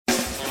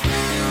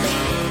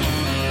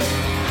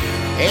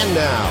And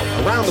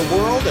now, around the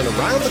world and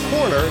around the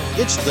corner,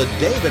 it's the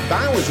David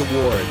Bowers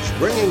Awards,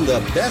 bringing the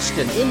best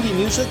in indie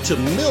music to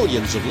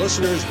millions of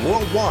listeners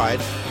worldwide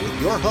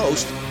with your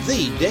host,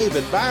 the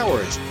David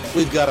Bowers.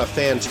 We've got a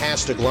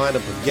fantastic lineup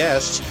of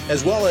guests,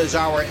 as well as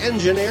our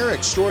engineer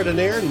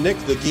extraordinaire, Nick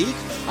the Geek,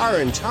 our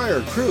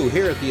entire crew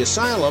here at the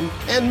Asylum,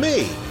 and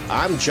me.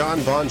 I'm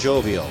John Bon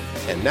Jovial.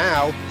 And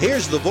now,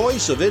 here's the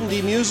voice of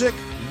indie music,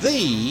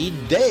 the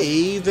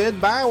David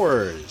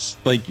Bowers.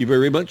 Thank you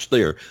very much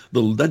there,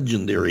 the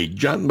legendary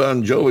John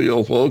Bon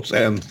Jovial, folks,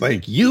 and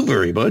thank you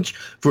very much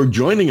for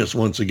joining us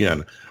once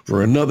again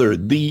for another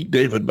The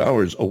David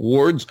Bowers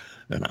Awards,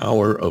 an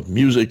hour of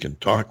music and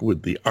talk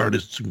with the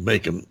artists who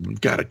make them. We've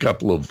got a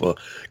couple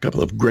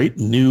of great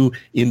new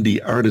indie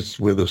artists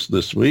with us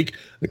this week,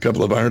 a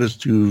couple of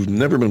artists who've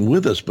never been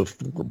with us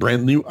before,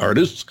 brand new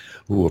artists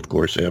who, of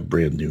course, have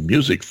brand new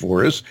music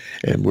for us,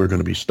 and we're going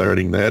to be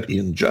starting that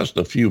in just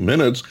a few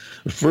minutes.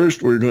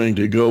 First, we're going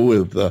to go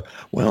with, a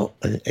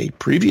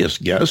previous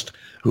guest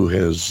who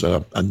has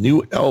a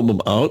new album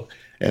out,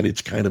 and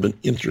it's kind of an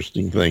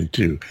interesting thing,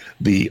 too.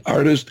 The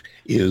artist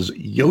is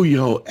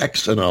Yoyo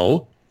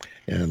XNO,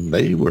 and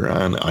they were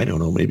on, I don't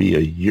know, maybe a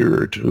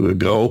year or two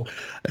ago.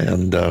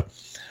 And,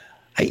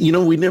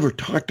 we never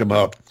talked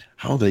about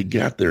how they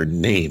got their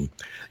name.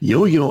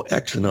 Yoyo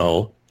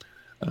XNO,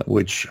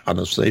 which on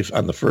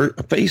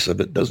the face of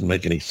it doesn't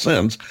make any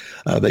sense.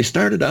 They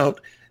started out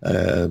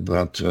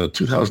about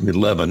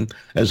 2011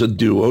 as a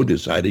duo,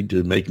 deciding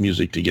to make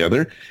music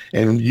together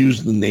and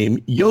use the name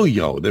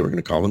Yoyo. They were going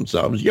to call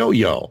themselves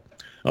Yoyo.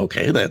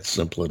 Okay, that's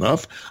simple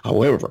enough.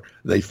 However,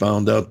 they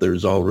found out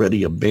there's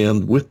already a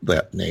band with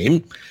that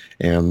name,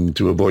 and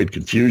to avoid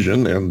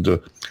confusion and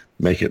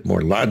make it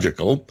more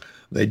logical,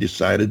 they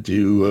decided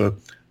to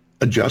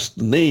adjust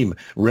the name.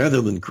 Rather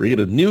than create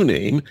a new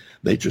name,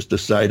 they just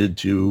decided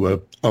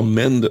to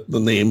amend the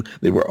name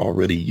they were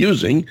already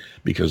using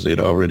because they'd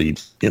already,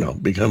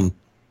 become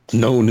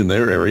known in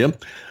their area.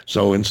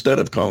 So instead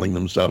of calling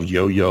themselves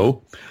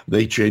Yo-Yo,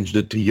 they changed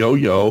it to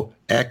Yoyo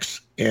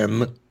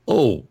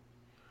XNO.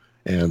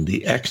 And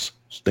the X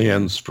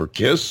stands for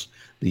kiss,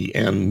 the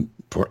N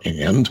for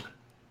and,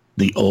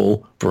 the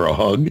O for a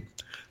hug.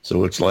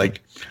 So it's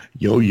like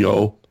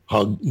yo-yo,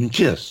 hug, and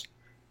kiss.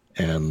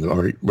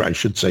 Or I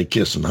should say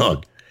kiss and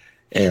hug.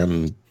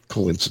 And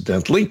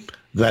coincidentally,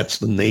 that's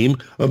the name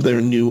of their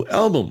new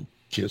album,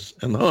 Kiss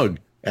and Hug,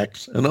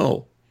 X and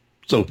O.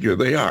 So here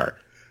they are.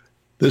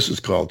 This is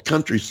called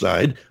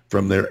Countryside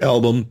from their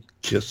album,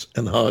 Kiss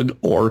and Hug,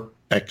 or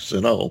X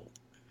and O.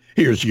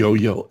 Here's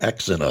Yoyo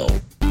X and O.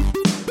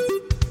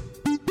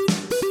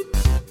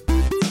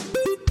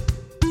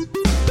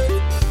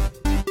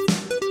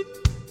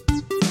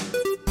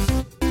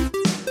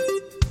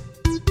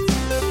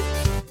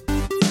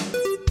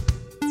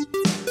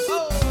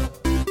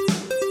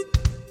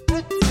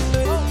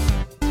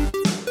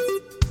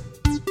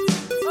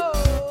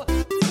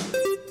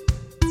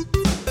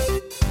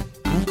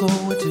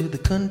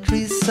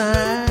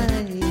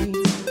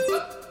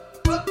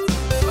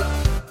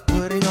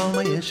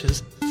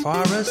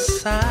 Far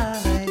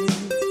aside,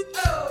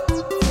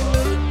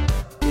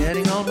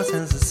 getting all my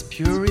senses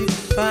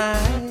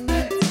purified,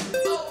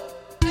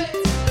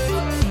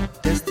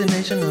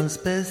 destination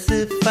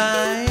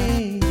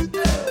unspecified.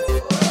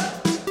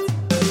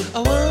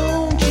 Oh,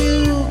 won't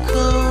you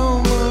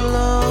come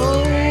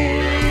along?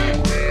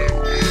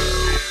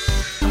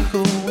 I'm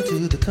going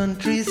to the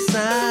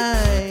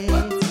countryside,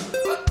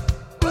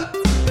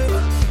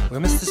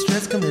 where Mr.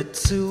 Stress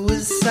commits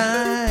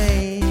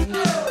suicide.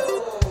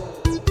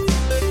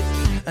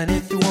 And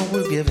if you want,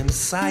 we'll give him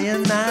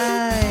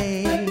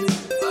cyanide.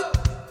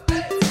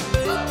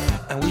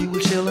 And we will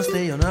chill and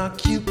stay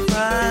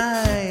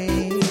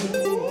unoccupied.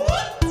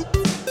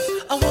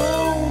 Oh,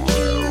 won't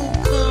you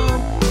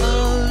come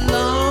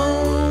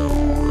along?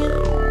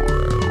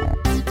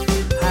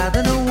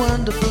 Having a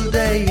wonderful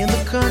day in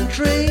the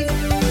country,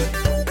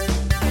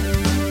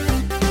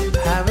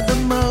 having the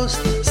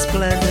most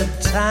splendid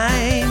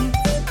time,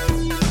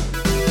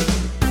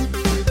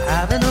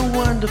 having a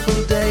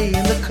wonderful day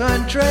in the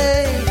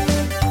country.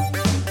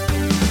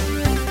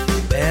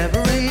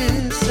 Every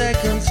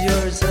second's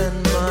yours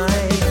and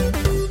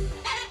mine.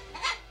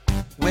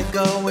 We're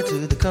going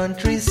to the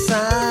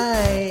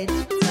countryside,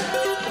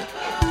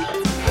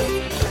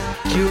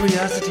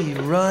 curiosity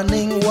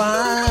running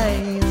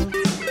wild,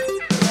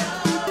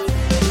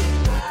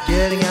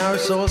 getting our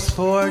souls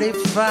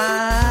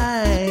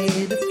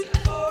fortified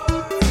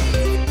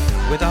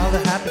with all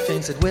the happy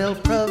things it will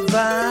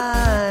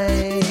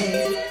provide.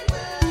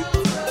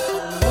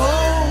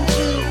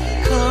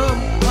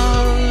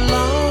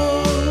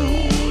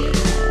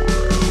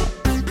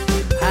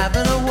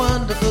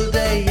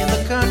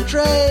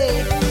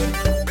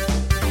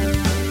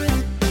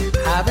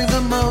 Having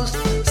the most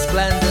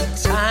splendid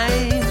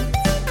time,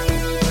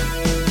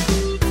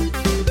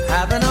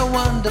 having a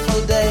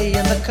wonderful day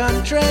in the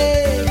country.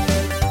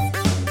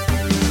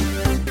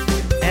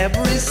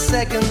 Every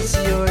second's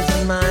yours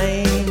and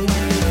mine.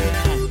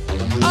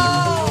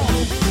 Oh,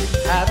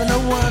 having a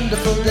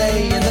wonderful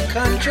day in the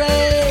country,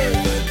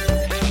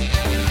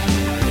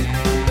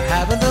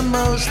 having the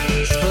most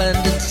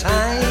splendid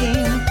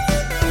time,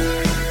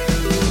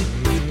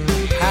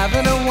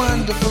 having a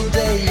wonderful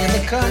day in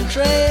the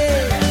country.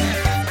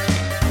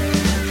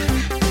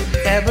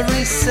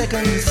 Every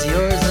second's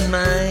yours and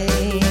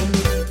mine.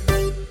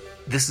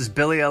 This is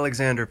Billy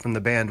Alexander from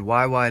the band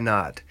Why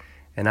Not,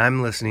 and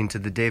I'm listening to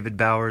the David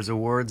Bowers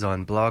Awards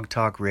on Blog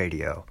Talk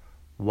Radio.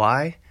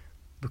 Why?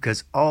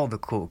 Because all the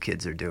cool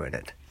kids are doing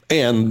it.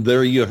 And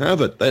there you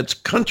have it. That's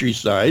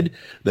Countryside.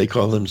 They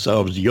call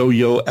themselves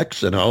Yoyo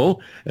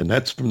X&O, and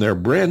that's from their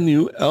brand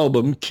new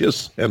album,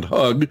 Kiss and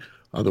Hug,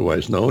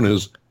 otherwise known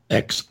as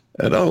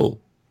X&O.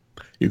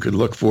 You could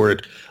look for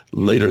it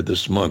later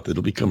this month.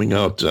 It'll be coming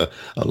out a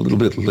little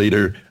bit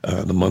later,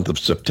 the month of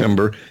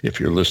September. If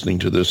you're listening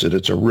to this at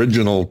its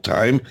original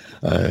time,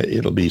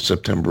 it'll be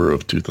September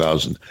of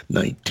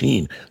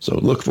 2019. So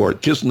look for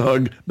it. Kiss and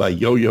Hug by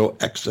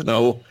Yoyo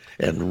X&O.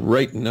 And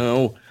right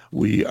now,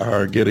 we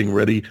are getting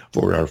ready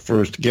for our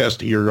first guest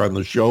here on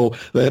the show.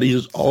 That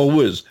is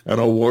always an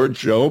award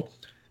show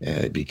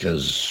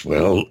because,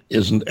 well,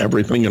 isn't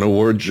everything an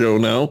award show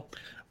now?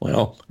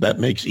 Well, that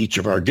makes each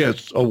of our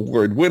guests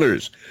award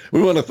winners.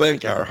 We want to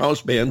thank our house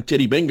band,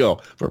 Titty Bingo,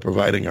 for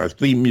providing our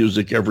theme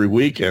music every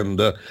week, and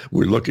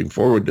we're looking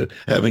forward to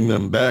having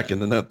them back in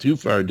the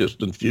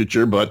not-too-far-distant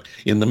future. But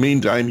in the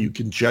meantime, you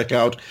can check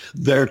out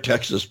their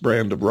Texas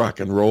brand of rock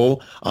and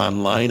roll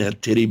online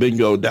at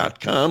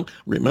tittybingo.com.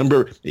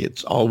 Remember,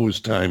 it's always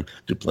time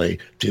to play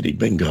Titty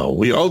Bingo.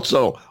 We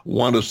also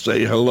want to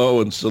say hello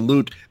and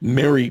salute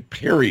Mary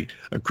Perry,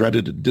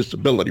 accredited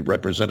disability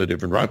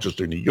representative in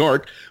Rochester, New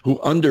York, who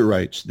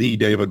underwrites the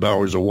David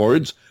Bowers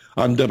Awards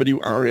on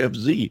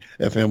WRFZ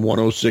FM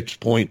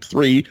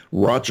 106.3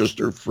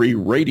 Rochester Free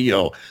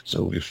Radio.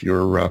 So if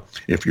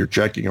you're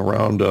checking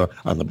around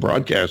on the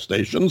broadcast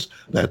stations,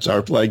 that's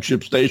our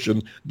flagship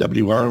station,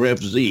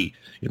 WRFZ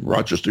in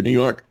Rochester, New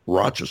York,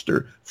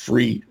 Rochester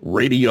Free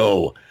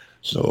Radio.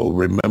 So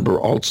remember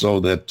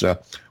also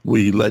that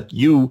we let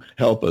you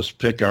help us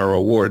pick our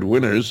award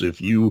winners.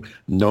 If you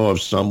know of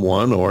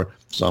someone or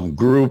some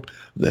group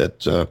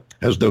that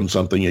has done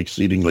something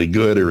exceedingly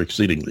good or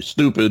exceedingly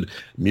stupid,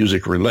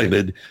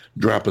 music-related,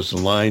 drop us a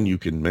line. You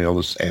can mail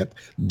us at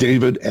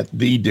David at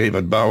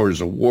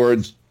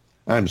TheDavidBowersAwards.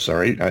 I'm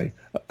sorry,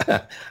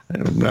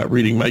 I'm not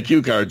reading my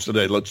cue cards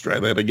today. Let's try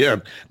that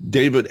again.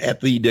 David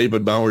at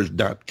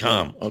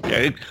TheDavidBowers.com.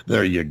 Okay,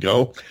 there you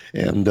go.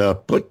 And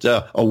put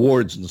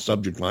awards in the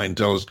subject line.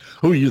 Tell us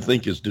who you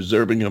think is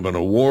deserving of an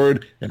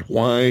award and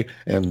why.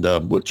 And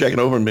we'll check it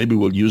over and maybe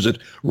we'll use it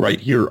right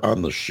here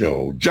on the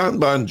show. John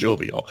Bon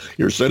Jovial,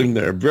 you're sitting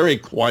there very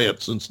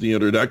quiet since the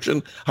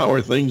introduction. How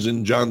are things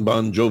in John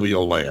Bon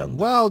Jovial land?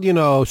 Well, you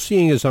know,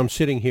 seeing as I'm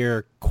sitting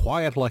here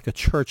quiet like a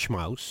church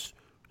mouse,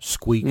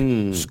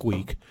 squeak,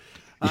 squeak.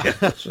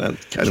 Yes, that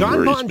kind John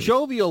of Bon me.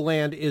 Jovial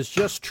land is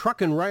just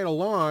trucking right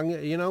along.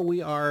 You know,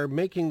 we are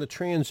making the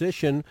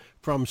transition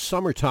from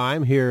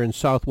summertime here in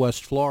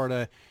Southwest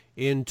Florida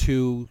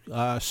into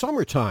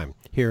summertime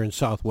here in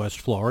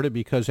Southwest Florida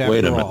because,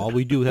 after all,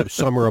 we do have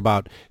summer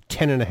about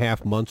 10 and a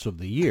half months of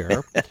the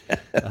year.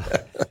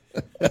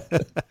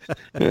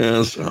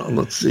 Yeah, so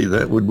let's see.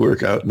 That would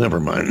work out.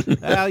 Never mind.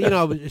 You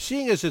know,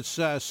 seeing as it's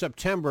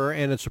September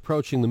and it's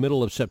approaching the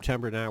middle of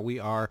September now, we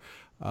are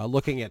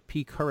looking at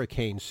peak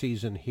hurricane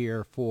season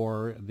here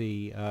for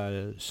the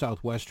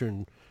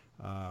southwestern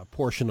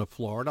portion of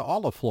Florida,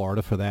 all of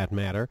Florida for that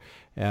matter.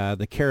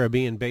 The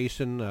Caribbean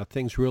basin,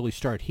 things really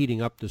start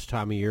heating up this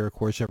time of year. Of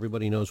course,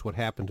 everybody knows what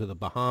happened to the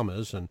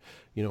Bahamas, and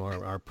you know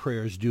our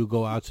prayers do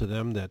go out to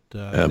them that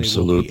they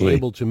will be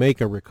able to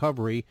make a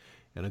recovery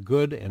and a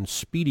good and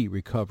speedy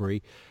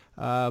recovery.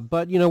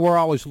 But, you know, we're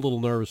always a little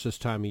nervous this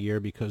time of year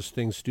because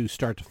things do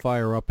start to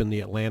fire up in the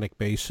Atlantic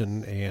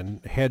basin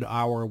and head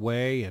our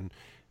way. And,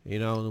 you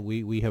know,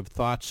 we have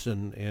thoughts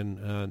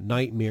and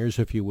nightmares,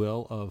 if you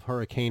will, of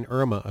Hurricane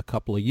Irma a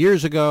couple of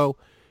years ago,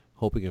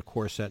 hoping, of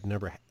course, that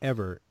never,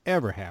 ever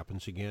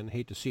happens again.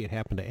 Hate to see it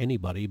happen to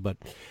anybody. But,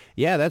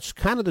 yeah, that's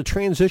kind of the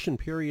transition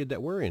period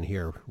that we're in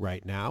here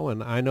right now.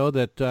 And I know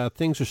that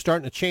things are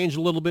starting to change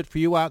a little bit for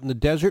you out in the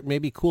desert,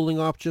 maybe cooling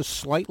off just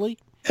slightly.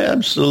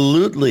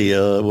 Absolutely.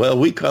 Well,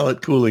 we call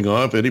it cooling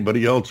off.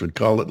 Anybody else would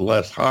call it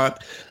less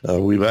hot.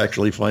 We've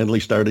actually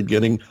finally started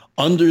getting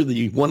under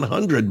the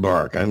 100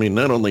 mark. I mean,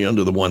 not only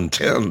under the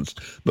 110s,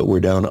 but we're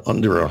down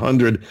under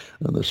 100.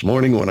 This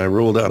morning when I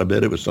rolled out of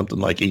bed, it was something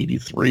like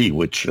 83,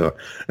 which, and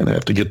I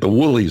have to get the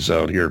woolies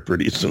out here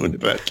pretty soon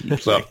if that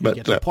keeps up.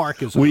 But the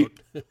park is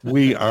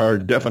we are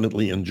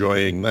definitely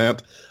enjoying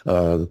that.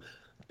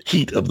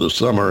 Heat of the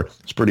summer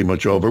is pretty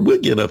much over. We'll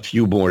get a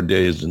few more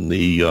days in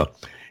the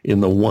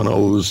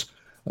 100s,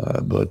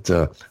 but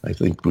I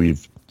think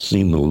we've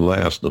seen the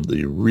last of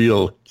the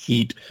real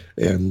heat,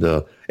 and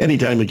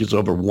anytime it gets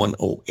over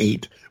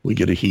 108, we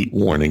get a heat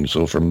warning.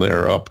 So from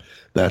there up,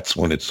 that's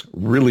when it's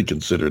really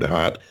considered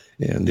hot.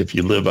 And if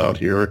you live out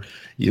here,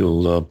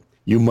 you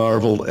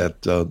marvel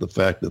at the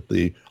fact that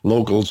the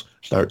locals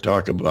start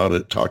talking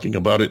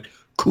about it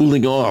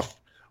cooling off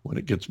when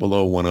it gets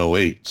below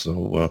 108.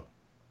 So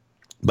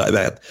by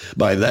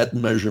that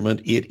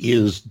measurement, it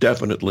is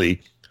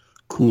definitely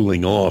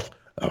cooling off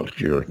out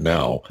here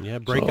now. Yeah,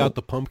 break out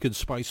the pumpkin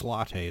spice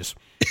lattes.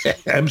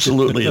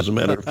 Absolutely. As a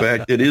matter of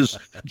fact, it is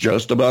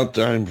just about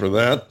time for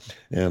that.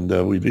 And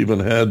we've even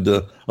had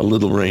a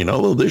little rain,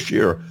 although this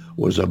year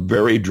was a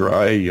very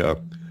dry.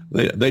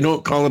 They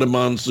don't call it a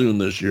monsoon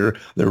this year.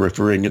 They're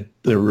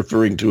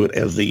referring to it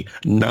as the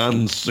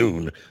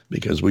non-soon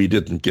because we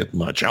didn't get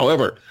much.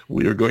 However,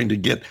 we are going to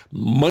get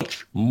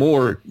much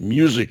more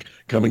music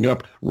coming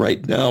up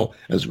right now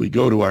as we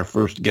go to our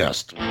first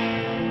guest.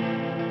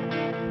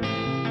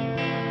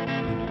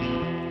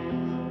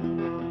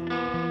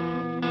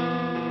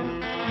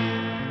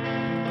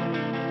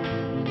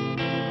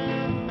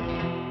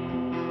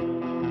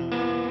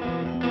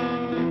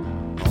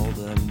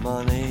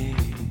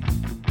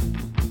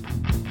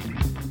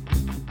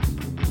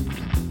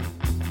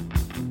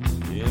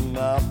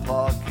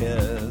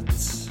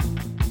 Pockets.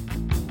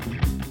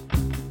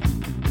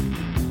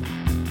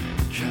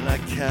 Can I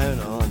count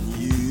on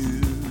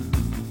you?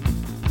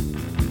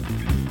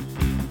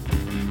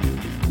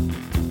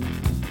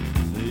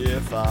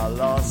 If I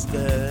lost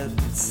it,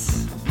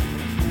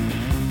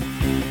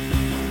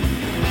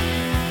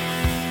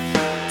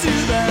 do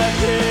that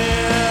here,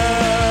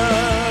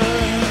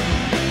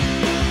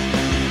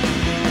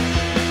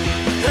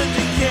 and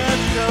you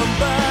can't come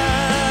back.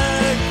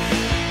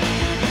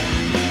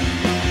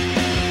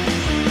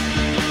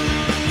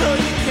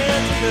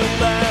 Come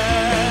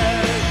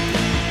back.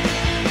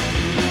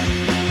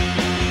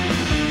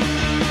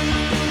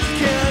 You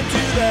can't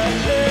do that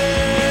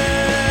here.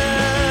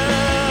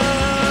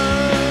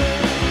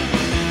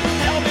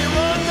 Help me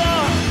run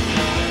down.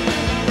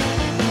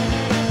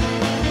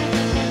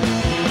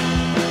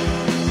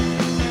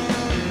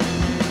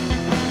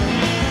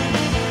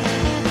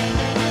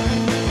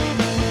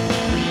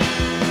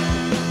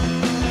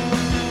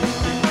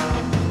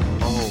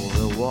 All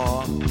the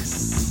walks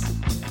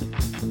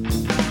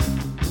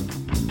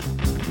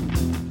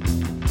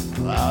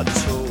I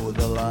towed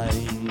the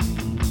line,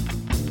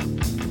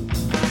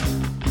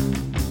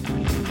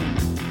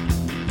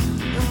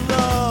 and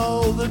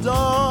all the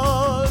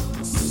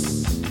dogs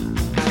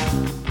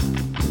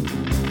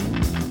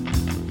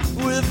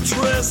with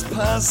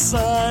trespass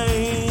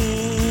signs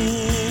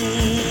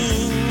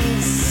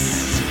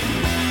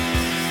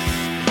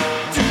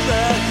do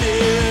that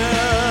here,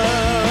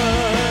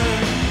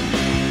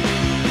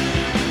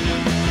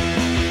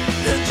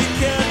 and you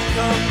can't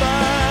come back.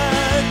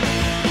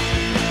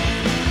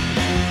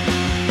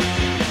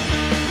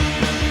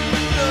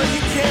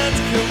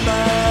 Come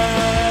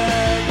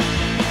back.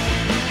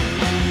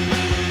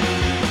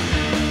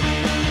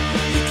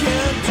 You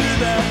can't do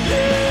that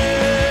here.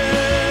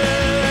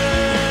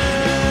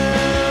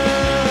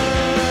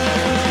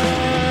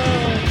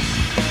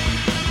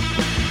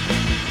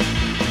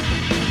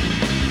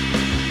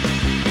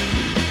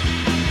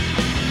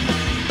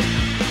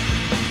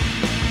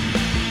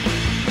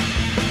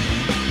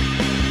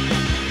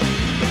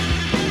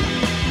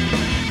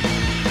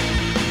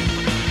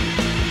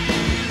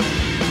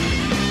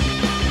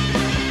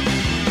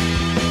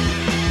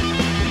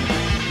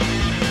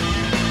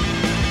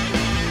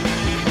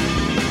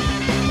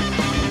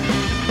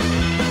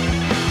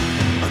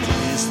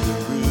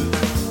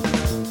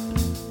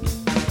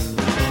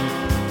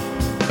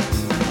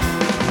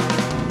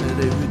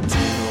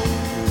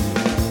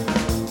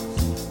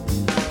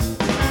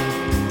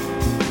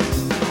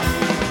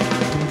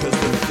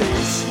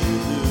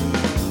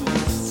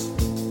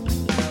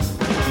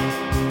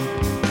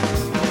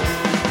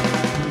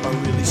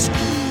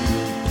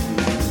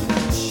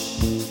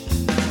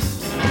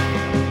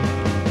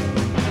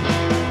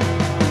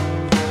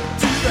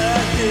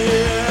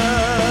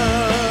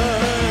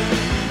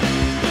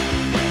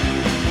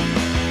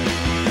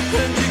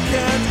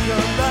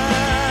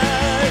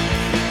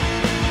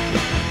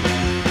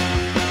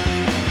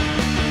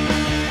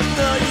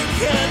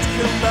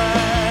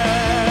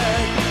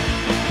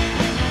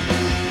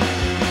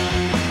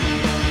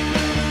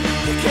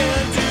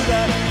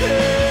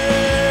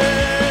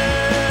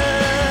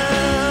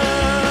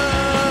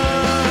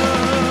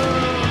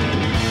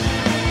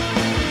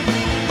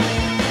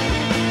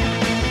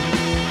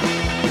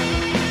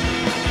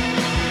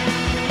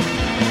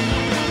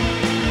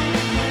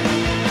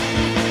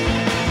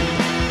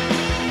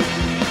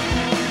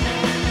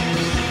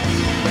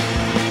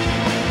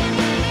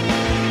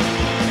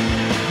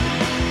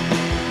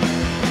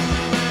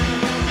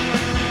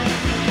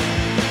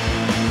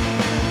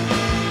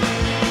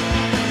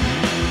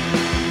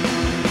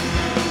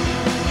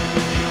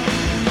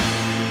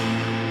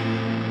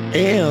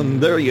 And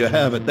there you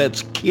have it.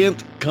 That's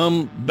Can't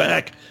Come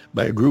Back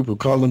by a group who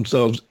call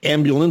themselves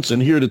Ambulance.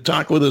 And here to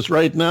talk with us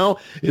right now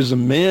is a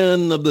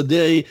man of the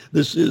day.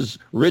 This is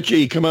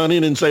Richie. Come on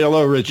in and say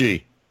hello,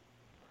 Richie.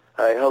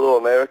 Hi, hello,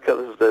 America.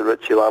 This is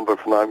Richie Lambert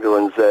from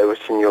Ambulance,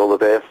 wishing you all the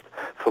best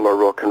from our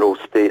rock and roll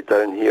state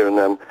down here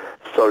in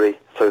Surrey,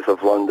 south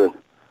of London.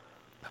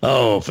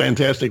 Oh,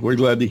 fantastic! We're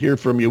glad to hear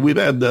from you. We've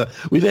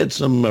had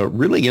some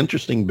really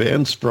interesting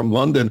bands from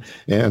London,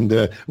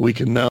 and we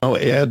can now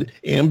add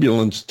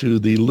Ambulance to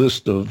the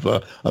list of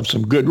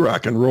some good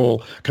rock and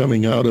roll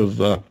coming out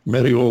of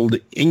merry old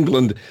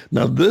England.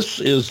 Now,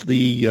 this is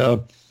the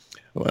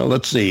well,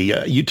 let's see.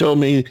 You told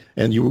me,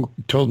 and you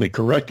told me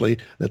correctly,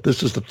 that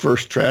this is the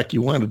first track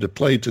you wanted to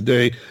play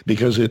today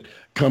because it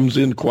comes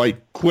in quite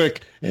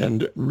quick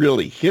and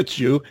really hits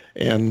you,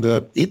 and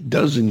it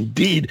does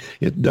indeed.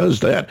 It does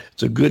that.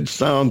 It's a good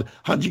sound.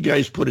 How'd you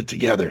guys put it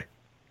together?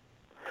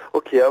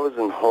 Okay, I was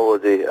on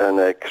holiday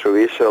in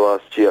Croatia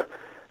last year.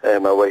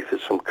 My wife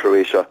is from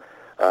Croatia,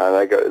 and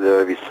I go there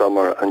every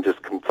summer and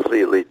just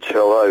completely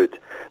chill out.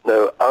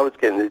 Now, I was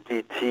getting the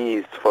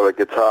DTs for a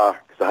guitar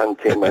because I hadn't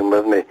taken mine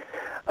with me.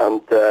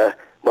 And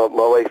my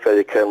wife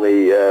very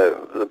kindly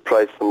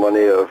priced the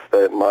money out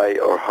of my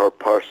or her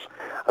purse,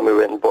 and we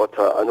went and bought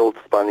an old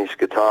Spanish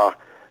guitar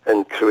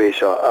in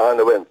Croatia. And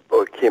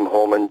I came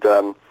home, and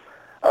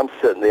I'm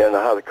sitting there, and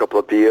I had a couple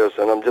of beers,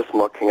 and I'm just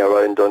mucking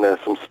around on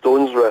some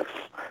Stones riffs.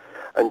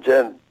 And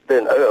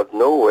then out of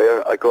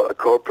nowhere, I got a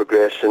chord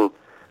progression,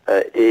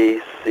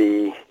 A,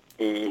 C,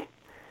 E,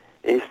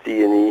 A,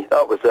 C, and E.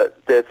 That was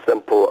it, dead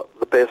simple.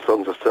 The best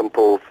songs are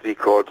simple, 3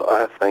 chords,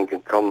 I think,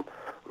 and come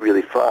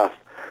really fast.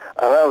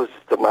 And I was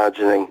just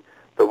imagining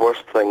the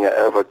worst thing I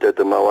ever did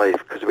in my life,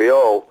 because we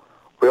all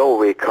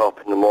wake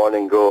up in the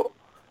morning and go,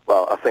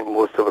 well, I think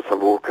most of us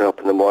have woken up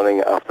in the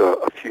morning after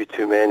a few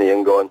too many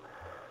and gone,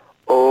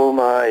 oh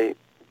my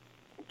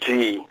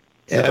gee,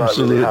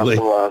 absolutely. That really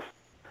happened last.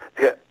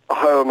 Yeah,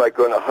 how am I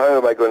going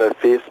to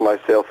face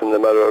myself in the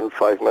mirror in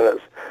 5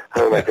 minutes?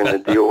 How am I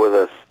going to deal with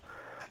this?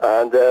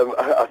 And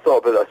I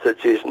thought about that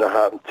situation that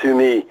happened to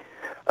me,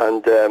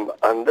 and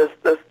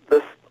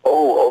this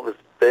all this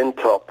bent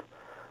up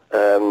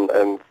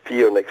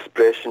fear and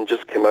expression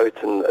just came out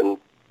in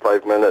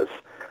 5 minutes,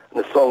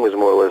 and the song was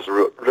more or less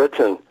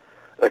written. And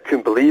I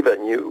couldn't believe it.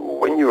 And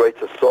when you write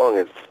a song,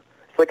 it's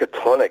like a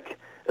tonic.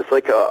 It's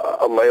like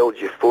a mild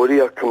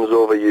euphoria comes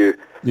over you.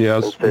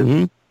 Yes.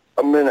 And says,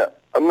 a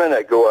minute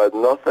ago I had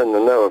nothing,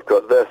 and now I've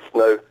got this.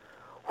 Now,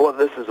 what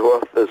this is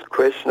worth is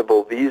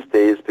questionable these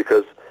days,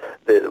 because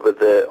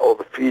with all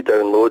the free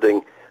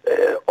downloading,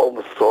 all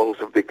the songs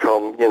have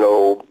become,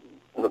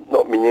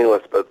 not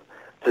meaningless, but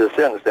to a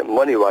certain extent,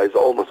 money-wise,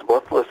 almost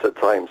worthless at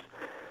times.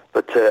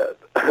 But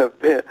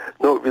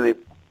not really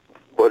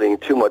worrying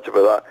too much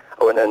about that.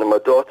 I went in, and my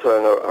daughter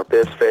and our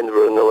best friend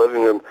were in the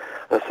living room,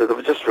 and I said,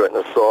 I've just written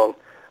a song,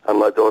 and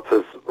my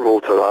daughter's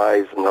rolled her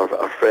eyes, and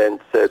our friend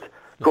said,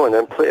 go on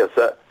then, play us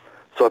it.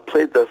 So I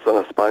played this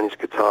on a Spanish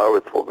guitar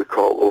with what we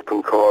call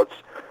open chords,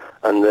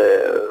 and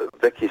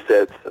Vicky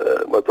said,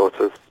 my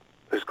daughter,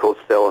 who's called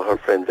Stella, her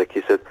friend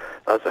Vicky, said,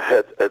 that's a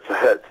hit, it's a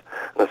hit.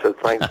 And I said,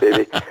 thanks,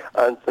 baby.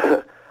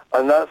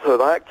 And that's how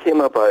that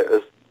came about,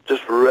 is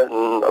just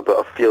written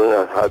about a feeling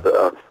I had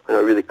when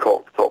I really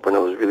cocked up when I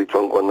was really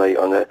drunk one night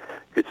on a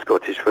good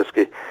Scottish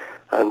whiskey.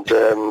 And,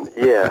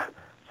 yeah,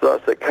 so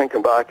that's it, Can't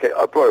Come Back.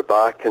 I brought it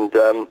back, and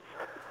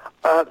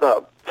at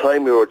that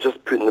time we were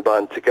just putting the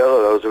band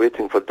together. I was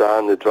waiting for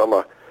Dan, the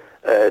drummer,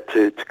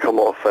 to come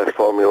off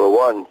Formula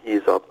One.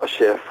 He's a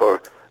chef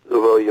for the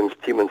Williams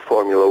team in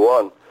Formula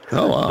One.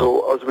 Oh, wow.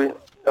 So I was waiting,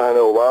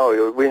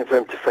 you were waiting for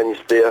him to finish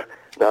there,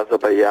 in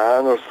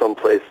Azerbaijan or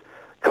someplace,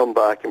 come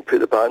back and put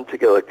the band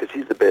together, because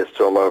he's the best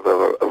drummer I've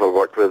ever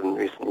worked with in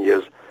recent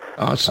years.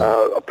 Awesome.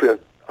 I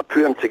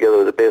put him together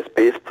with the best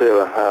bass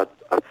player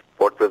I've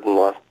worked with in the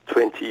last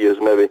 20 years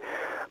maybe,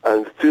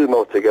 and threw them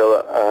all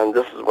together, and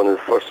this is one of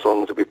the first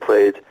songs that we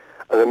played,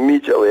 and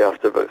immediately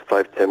after about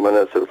 5-10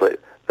 minutes it was like,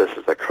 this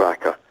is a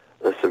cracker,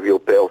 this is a real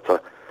belter.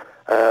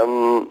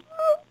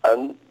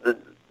 And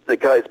the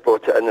guys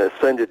brought it in, and it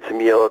sounded to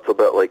me a little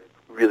bit like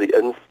really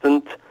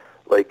instant,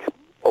 like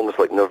almost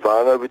like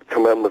Nirvana would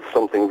come in with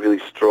something really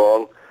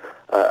strong,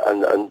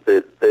 and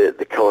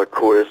the colour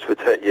chorus would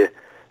hit you.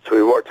 So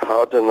we worked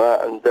hard on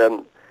that, and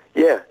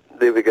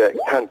there we go,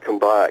 Can't Come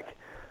Back,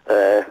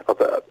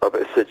 about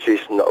a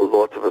situation that a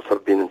lot of us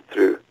have been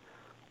through.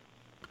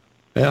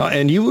 Yeah,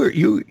 and you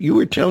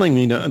were telling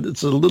me, now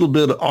it's a little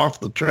bit off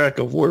the track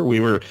of where we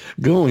were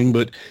going,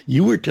 but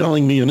you were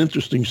telling me an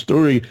interesting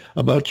story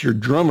about your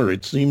drummer.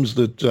 It seems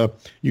that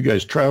you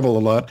guys travel a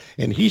lot,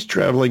 and he's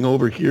traveling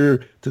over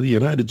here to the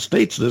United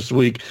States this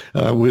week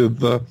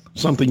with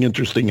something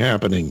interesting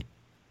happening.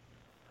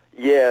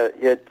 Yeah,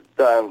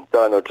 Dan,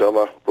 our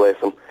drummer, bless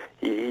him,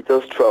 he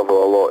does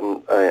travel a lot,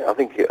 and I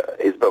think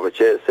he's a bit of a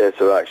jet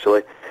setter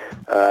actually.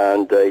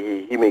 And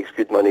he makes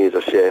good money as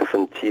a chef,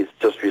 and he's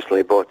just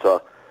recently bought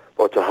a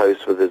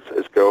house with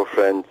his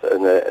girlfriend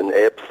in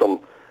Epsom,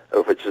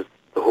 which is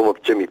the home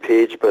of Jimmy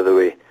Page, by the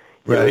way.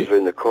 He lives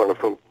around the corner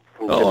from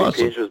Jimmy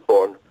awesome. Page was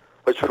born,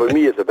 which for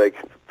me is a big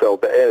film.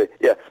 But anyway,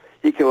 yeah,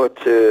 he came out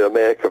to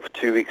America for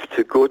 2 weeks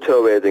to go to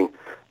a wedding,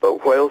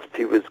 but whilst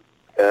he was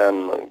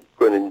going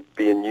to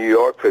be in New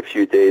York for a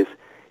few days,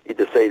 he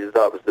decided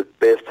that was the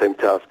best time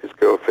to ask his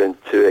girlfriend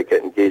to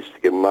get engaged,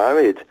 to get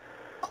married.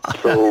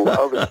 So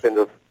I was kind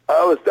of,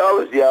 oh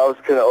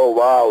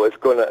wow,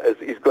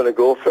 he's gonna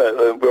go for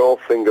it. And we're all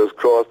fingers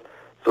crossed.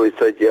 So he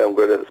said, yeah,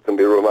 it's going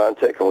to be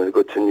romantic. I'm going to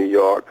go to New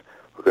York.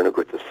 We're going to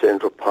go to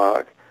Central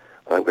Park.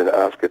 And I'm going to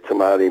ask her to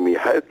marry me.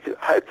 How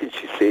could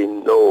she say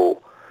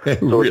no?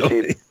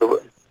 Really? So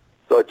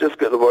I just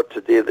got the word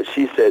today that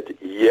she said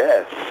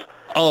yes.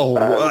 Oh,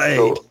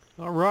 right.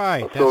 All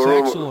right. That's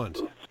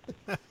excellent.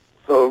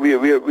 So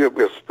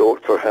we're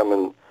stoked for him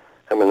and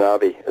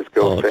Abby, his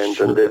girlfriend.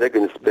 Sure. And they're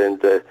going to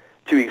spend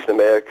 2 weeks in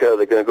America.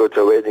 They're going to go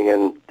to a wedding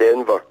in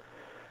Denver.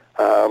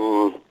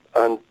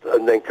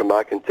 And then come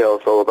back and tell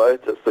us all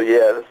about it. So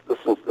yeah, this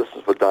is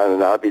for Dan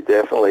and Abby,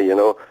 definitely.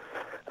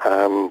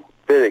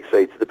 Very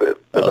excited about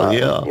that.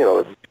 Yeah.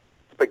 It's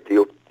a big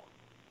deal.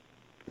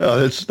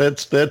 Oh,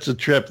 that's a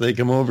trip. They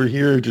come over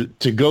here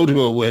to go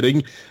to a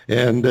wedding,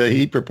 and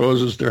he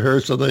proposes to her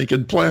so they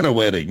can plan a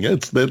wedding.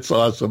 That's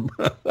awesome.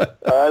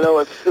 I know,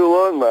 it's full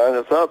on, man.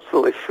 It's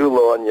absolutely full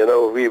on.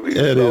 We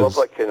love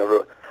that kind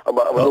of. I'm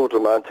an old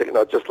romantic, and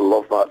I just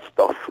love that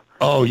stuff.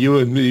 Oh, you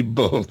and me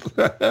both.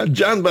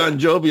 John Bon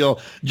Jovial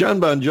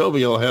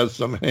has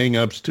some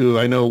hang-ups, too.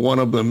 I know one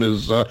of them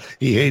is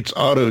he hates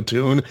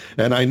auto-tune,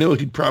 and I know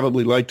he'd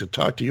probably like to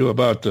talk to you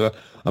about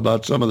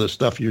some of the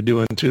stuff you're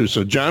doing, too.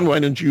 So, John, why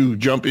don't you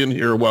jump in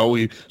here while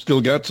we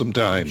still got some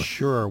time?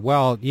 Sure.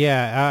 Well,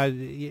 yeah,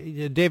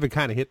 David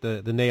kind of hit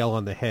the nail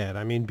on the head.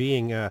 I mean,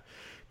 being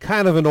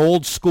kind of an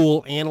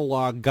old-school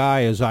analog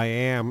guy as I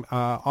am,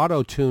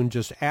 auto-tune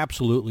just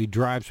absolutely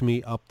drives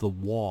me up the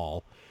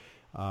wall.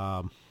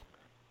 I'm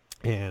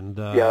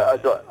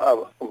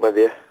with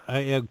you.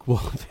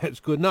 Well, that's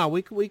good. No,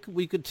 we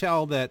could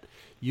tell that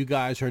you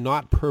guys are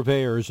not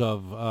purveyors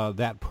of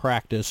that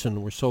practice,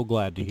 and we're so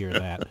glad to hear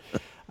that.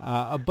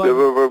 But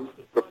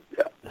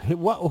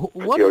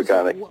what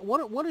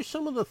are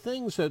some of the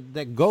things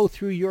that go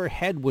through your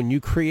head when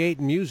you create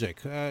music,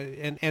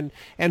 and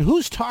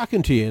who's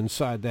talking to you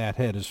inside that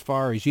head as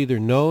far as either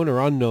known or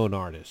unknown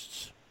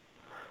artists?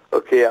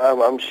 Okay,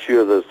 I'm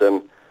sure there's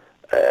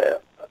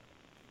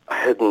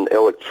hidden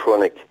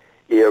electronic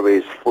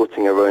airways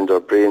floating around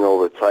our brain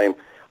all the time,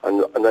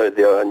 and out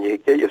there, and you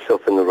get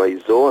yourself in the right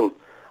zone.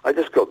 I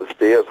just go up the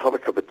stairs, have a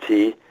cup of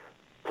tea,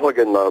 plug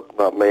in my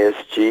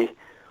SG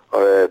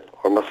or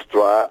my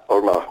Strat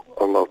or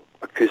my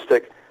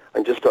acoustic,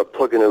 and just start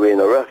plugging away in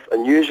a riff.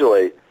 And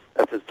usually,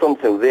 if it's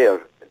something there,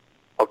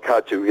 I'll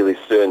catch it really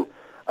soon.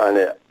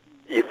 And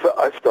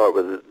I start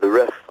with the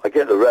riff. I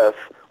get the riff,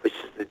 which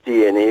is the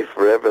DNA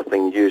for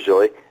everything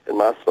usually in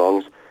my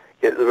songs.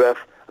 Get the riff,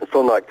 and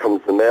from that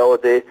comes the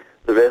melody,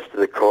 the rest of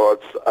the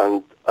chords,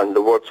 and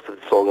the words for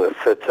the song that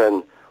fit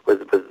in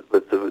with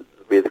the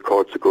way the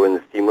chords are going, the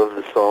theme of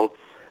the song.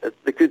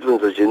 The good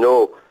ones, as you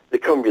know, they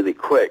come really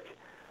quick.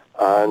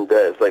 And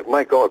it's like,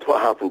 my God,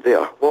 what happened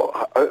there?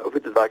 Where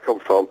did that come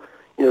from?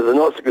 The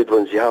not so good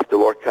ones you have to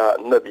work at,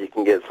 and maybe you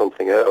can get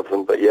something out of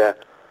them. But yeah,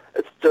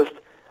 it's just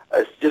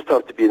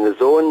have to be in the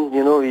zone.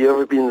 You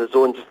ever be in the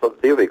zone? Just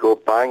like, there we go,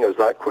 bang! It was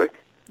that quick.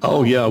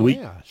 Oh yeah,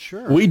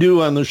 sure. We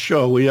do on the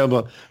show. We have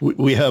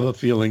a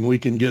feeling we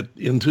can get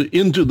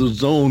into the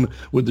zone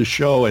with the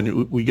show,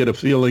 and we get a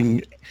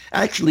feeling.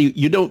 Actually,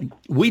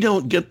 we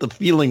don't get the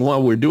feeling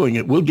while we're doing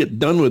it. We'll get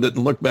done with it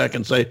and look back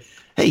and say,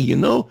 hey,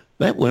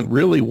 that went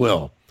really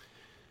well.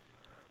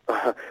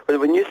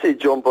 When you say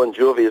John Bon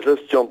Jovi, is this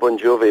John Bon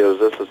Jovi or is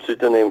this a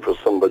pseudonym for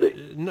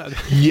somebody? No.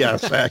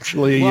 Yes,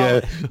 actually.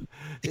 Well,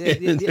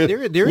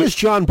 there is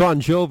John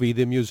Bon Jovi,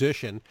 the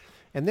musician.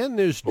 And then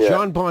there's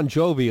John Bon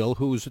Jovial,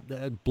 who's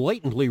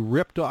blatantly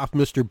ripped off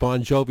Mr.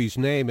 Bon Jovi's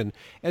name. And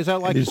as I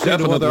like to say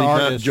to other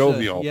artists,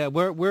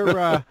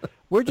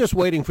 we're just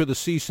waiting for the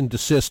cease and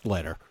desist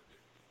letter.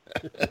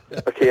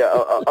 Okay,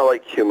 I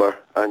like humor.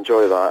 I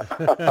enjoy that.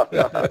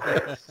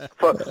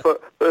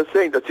 but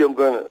saying that I'm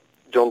going,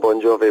 John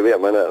Bon Jovi, wait a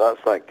minute,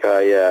 that's that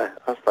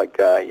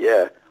guy,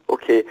 yeah.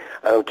 Okay,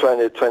 and I'm trying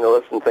to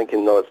listen,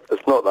 thinking, no,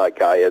 it's not that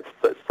guy, it's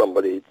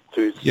somebody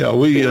who's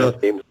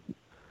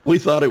we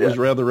thought it was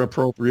rather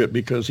appropriate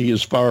because he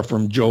is far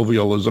from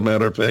jovial. As a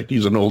matter of fact,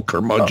 he's an old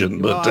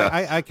curmudgeon.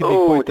 I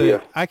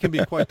can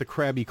be quite the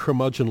crabby,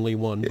 curmudgeonly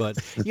one. But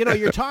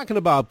you're talking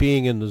about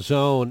being in the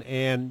zone,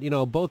 and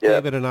both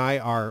David and I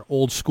are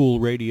old school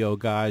radio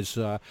guys.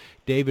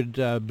 David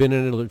been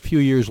in it a few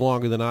years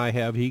longer than I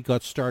have. He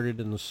got started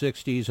in the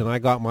 '60s, and I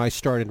got my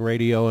start in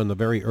radio in the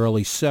very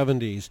early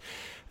 '70s.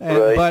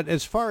 Right. But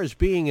as far as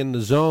being in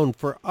the zone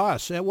for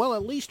us, well,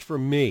 at least for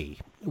me,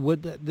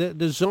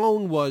 the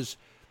zone was,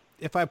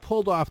 if I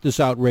pulled off this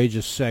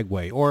outrageous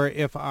segue, or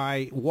if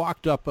I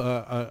walked up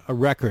a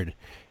record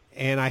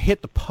and I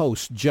hit the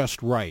post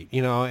just right,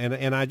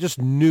 and I just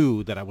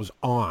knew that I was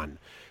on.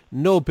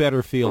 No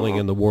better feeling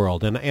in the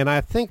world. And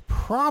I think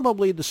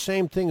probably the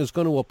same thing is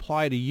going to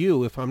apply to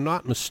you, if I'm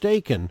not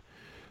mistaken,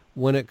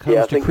 when it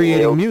comes to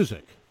creating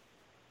music.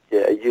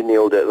 Yeah, you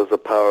nailed it. There's a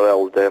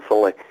parallel,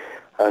 definitely.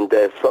 And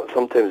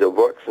sometimes it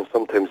works and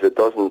sometimes it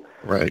doesn't.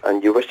 Right.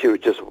 And you wish it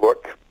would just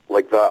work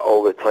like that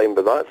all the time,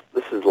 but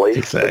this is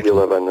life that we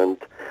live in,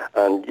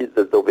 and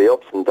there'll be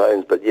ups and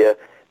downs. But yeah,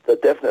 the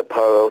definite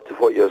parallel to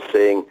what you're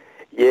saying.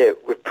 Yeah,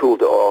 we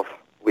pulled it off.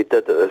 We did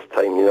it this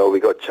time. We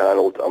got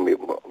channeled, and we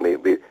got where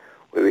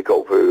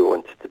we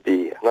wanted to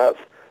be. And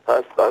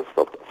that's a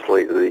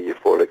slightly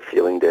euphoric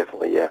feeling,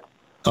 definitely, yeah.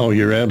 Oh,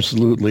 you're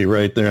absolutely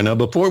right there. Now,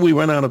 before we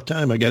run out of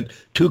time, I got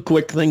two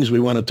quick things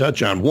we want to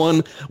touch on.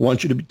 One, I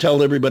want you to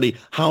tell everybody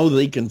how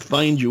they can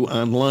find you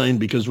online,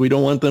 because we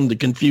don't want them to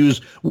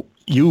confuse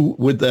you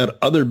with that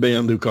other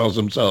band who calls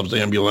themselves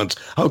Ambulance.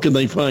 How can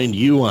they find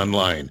you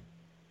online?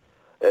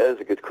 That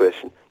is a good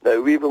question. Now,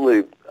 we've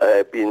only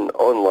been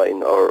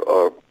online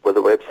or with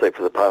a website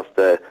for the past,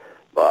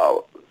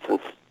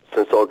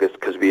 since August,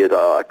 because we had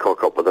a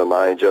cock-up with our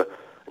manager,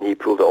 and he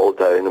pulled it all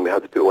down, and we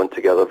had to put one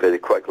together very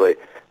quickly.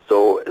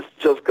 So it's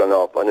just gone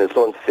up, and it's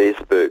on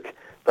Facebook.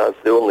 That's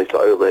the only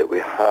outlet we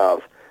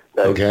have.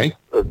 Now, okay.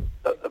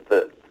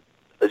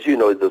 As you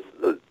know,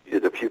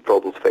 there's a few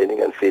problems finding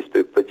it on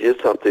Facebook, but you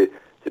just have to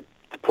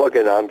plug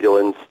in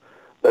Ambulance,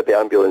 maybe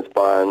Ambulance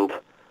Band,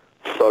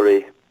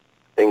 Surrey,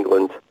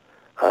 England,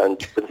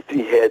 and when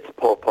three heads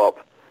pop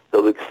up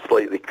that look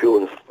slightly cool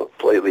and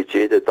slightly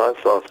jaded,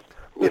 that's us.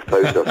 You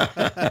found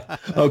us.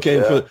 Okay,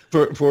 yeah.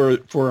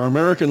 for our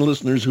American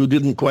listeners who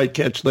didn't quite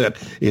catch that,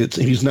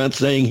 he's not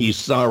saying he's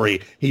sorry.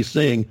 He's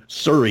saying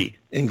Surrey,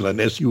 England,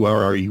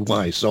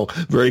 Surrey. So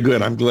very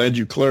good. I'm glad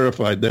you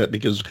clarified that,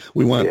 because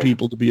we want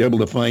people to be able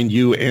to find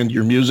you and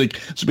your music.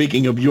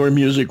 Speaking of your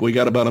music, we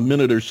got about a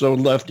minute or so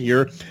left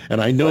here, and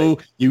I know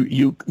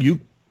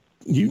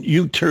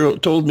you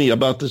told me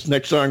about this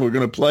next song we're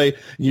going to play.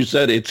 You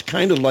said it's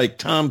kind of like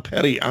Tom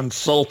Petty on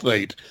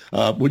sulfate.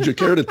 Would you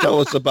care to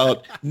tell us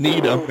about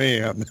Need a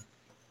Man?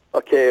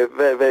 Okay,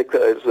 very, very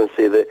quickly, I just want to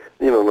say the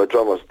name of my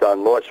drummer is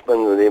Dan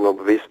Watchman, the name of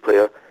my bass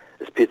player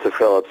is Peter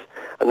Phillips.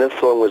 And this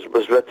song was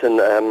written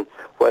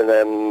when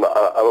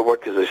I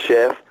worked as a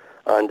chef,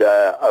 and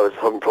I was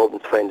having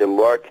problems finding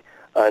work,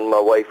 and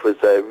my wife was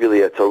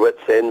really at her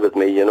wit's end with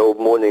me,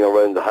 moaning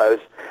around the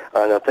house.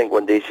 And I think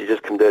one day she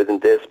just came down in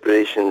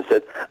desperation and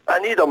said, "I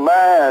need a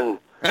man."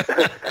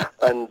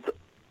 and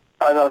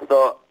I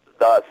thought,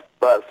 that's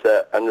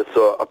it. And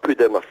so I put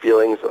down my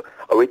feelings.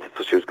 I waited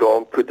till she was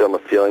gone, put down my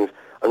feelings,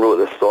 and wrote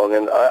this song.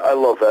 And I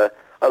love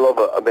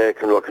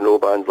American rock and roll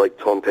bands like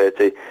Tom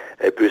Petty,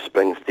 Bruce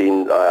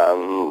Springsteen. A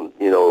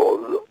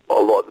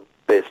lot of the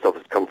best stuff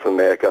has come from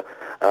America,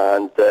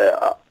 and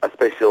I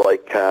especially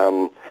like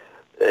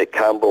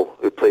Campbell,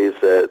 who plays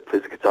the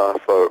guitar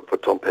for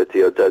Tom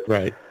Petty, or did.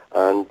 Right.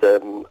 And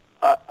the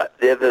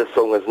other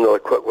song was another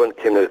quick one,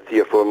 came out 3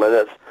 or 4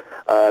 minutes,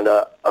 and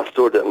I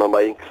stored it in my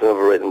mind because I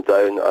never write them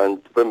down.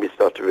 And when we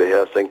started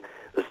rehearsing,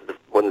 this is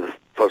one of the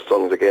first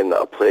songs again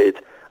that I played,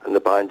 and the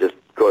band just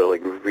got it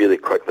like really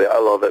quickly. I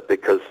love it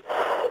because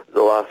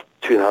the last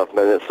 2.5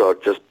 minutes are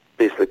just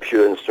basically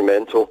pure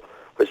instrumental,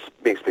 which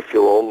makes me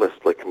feel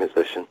almost like a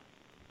musician.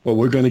 Well,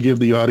 we're going to give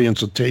the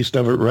audience a taste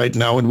of it right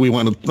now, and we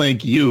want to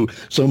thank you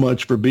so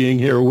much for being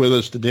here with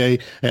us today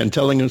and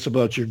telling us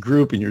about your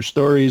group and your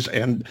stories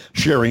and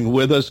sharing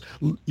with us.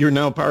 You're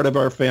now part of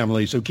our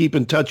family, so keep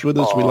in touch with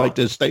us. We like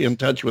to stay in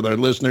touch with our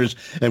listeners,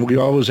 and we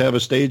always have a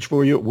stage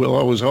for you. We'll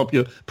always help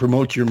you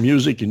promote your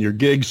music and your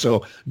gigs,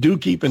 so do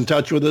keep in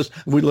touch with us.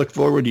 We look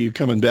forward to you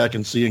coming back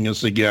and seeing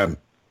us again.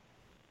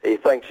 Hey,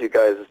 thanks, you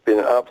guys. It's been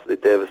absolutely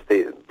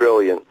devastating.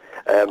 Brilliant.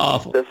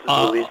 Awful.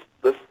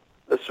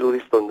 It's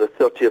released on the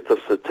 30th of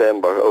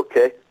September,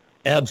 okay?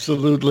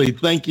 Absolutely.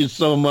 Thank you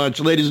so much.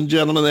 Ladies and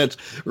gentlemen, that's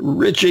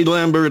Richie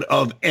Lambert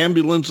of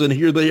Ambulance, and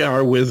here they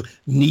are with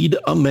Need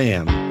a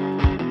Man.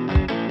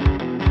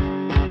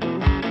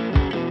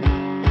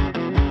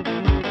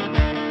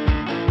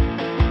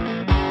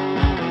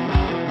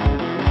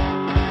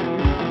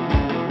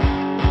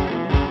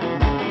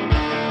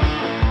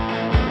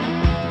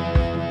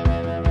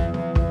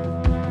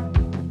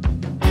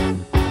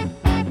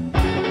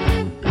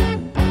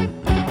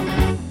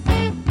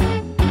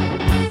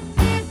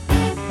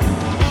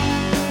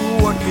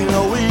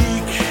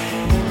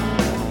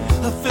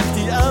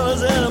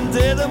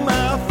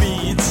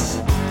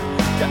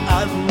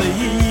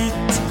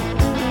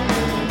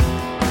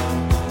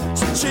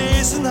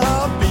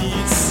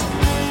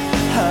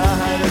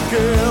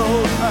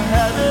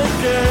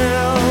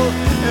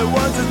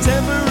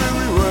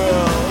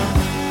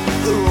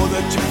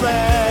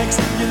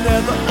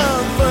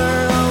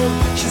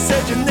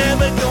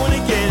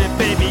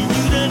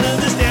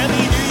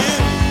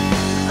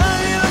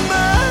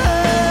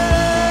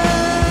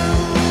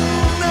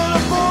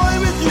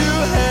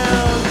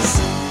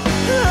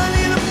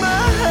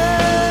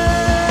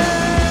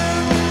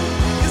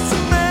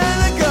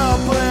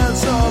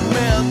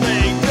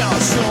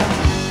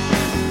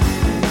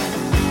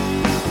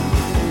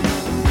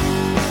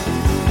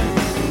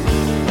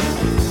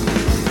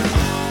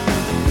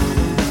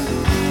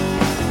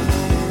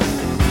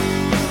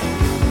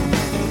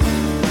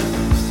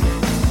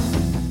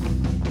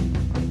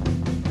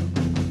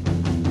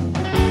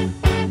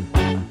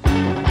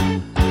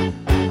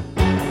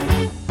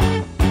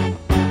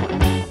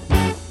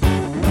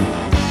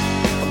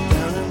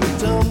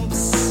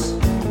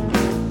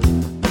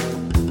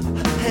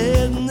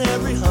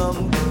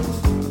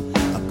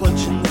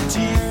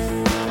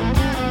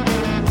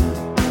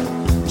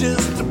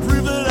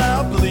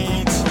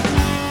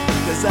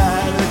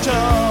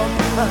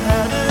 I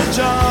had a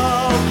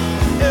job,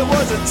 it was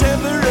was a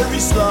temporary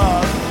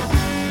slog.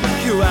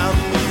 Go out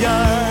in the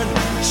yard,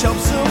 chop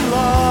some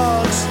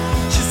logs.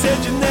 She said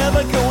you're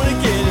never gonna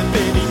get it,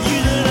 baby. You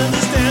don't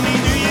understand me,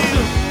 do you?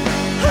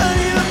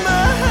 Honey, in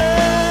my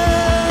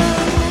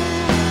hand,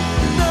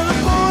 not a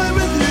boy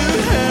with new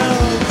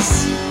hands.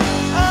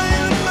 Honey,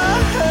 in my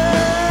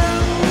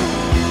hand,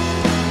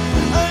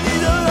 I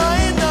need a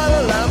lion, not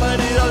a lamb. I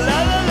need a la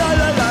la la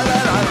la la la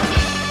la.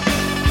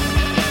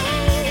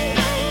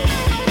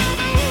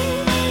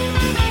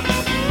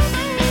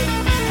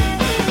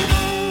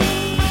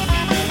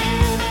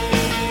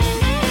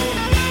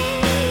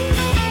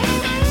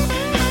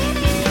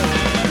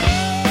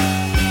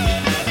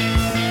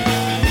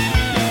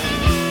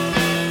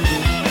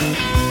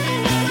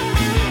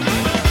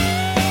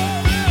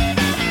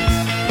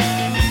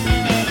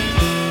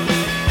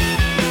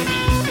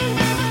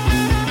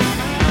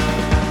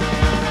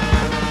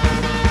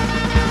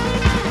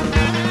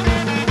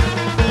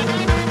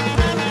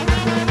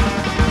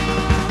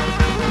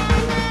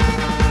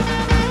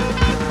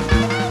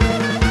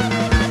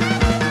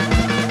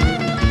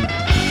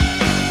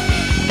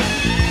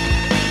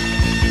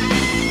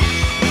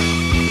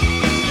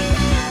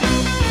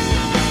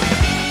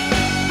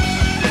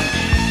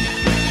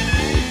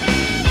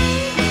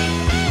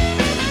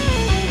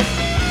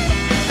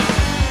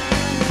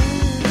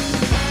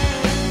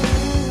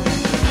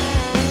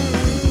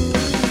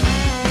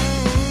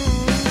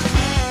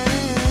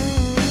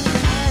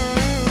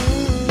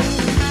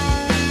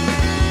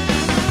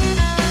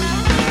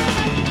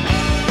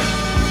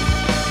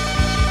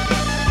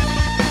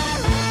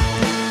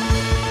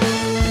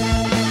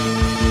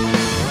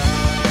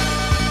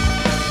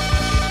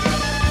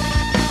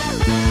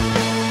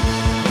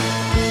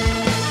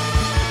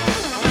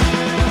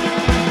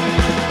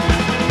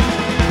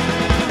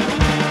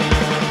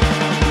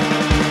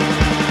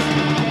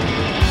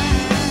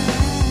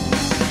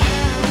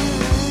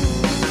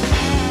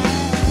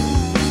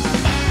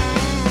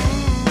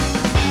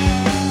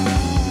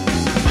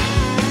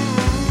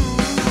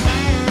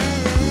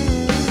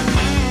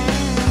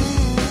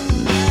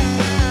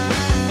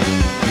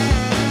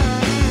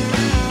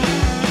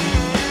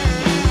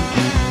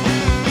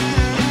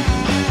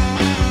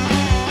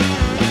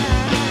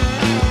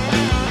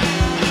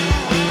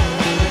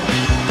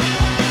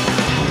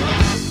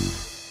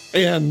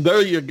 And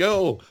there you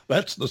go.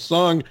 That's the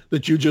song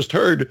that you just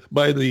heard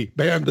by the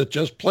band that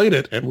just played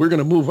it. And we're going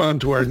to move on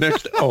to our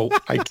next. Oh,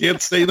 I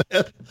can't say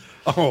that.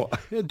 Oh,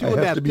 You're doing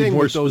that thing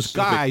with those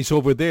guys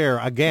over there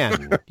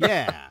again.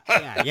 Yeah,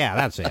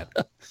 that's it.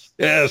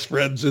 Yes,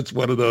 friends, it's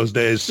one of those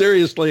days.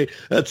 Seriously,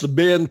 that's a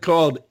band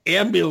called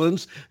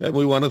Ambulance, and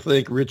we want to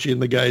thank Richie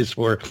and the guys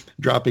for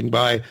dropping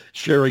by,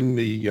 sharing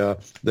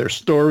their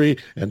story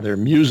and their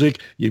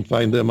music. You can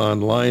find them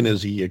online,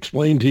 as he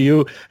explained to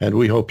you, and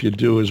we hope you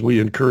do, as we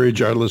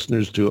encourage our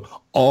listeners to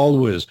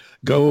always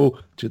go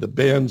to the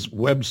band's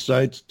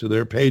websites, to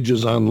their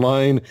pages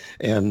online,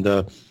 and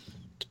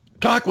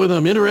talk with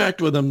them,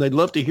 interact with them. They'd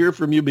love to hear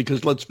from you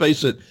because, let's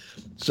face it,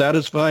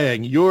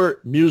 satisfying your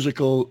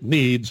musical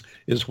needs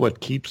is what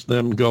keeps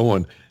them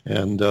going,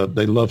 and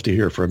they love to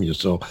hear from you.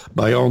 So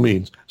by all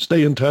means,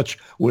 stay in touch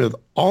with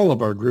all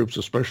of our groups,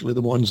 especially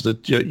the ones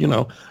that,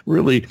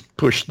 really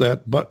push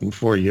that button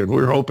for you. And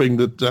we're hoping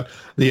that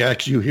the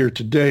acts you hear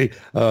today,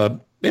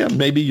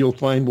 maybe you'll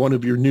find one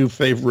of your new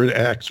favorite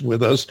acts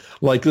with us,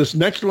 like this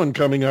next one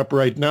coming up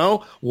right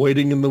now.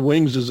 Waiting in the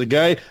wings is a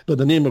guy by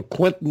the name of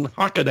Quentin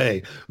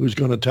Hockaday, who's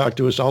going to talk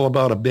to us all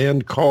about a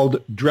band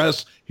called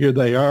Dress. Here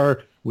they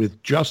are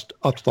with Just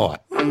a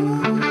Thought. I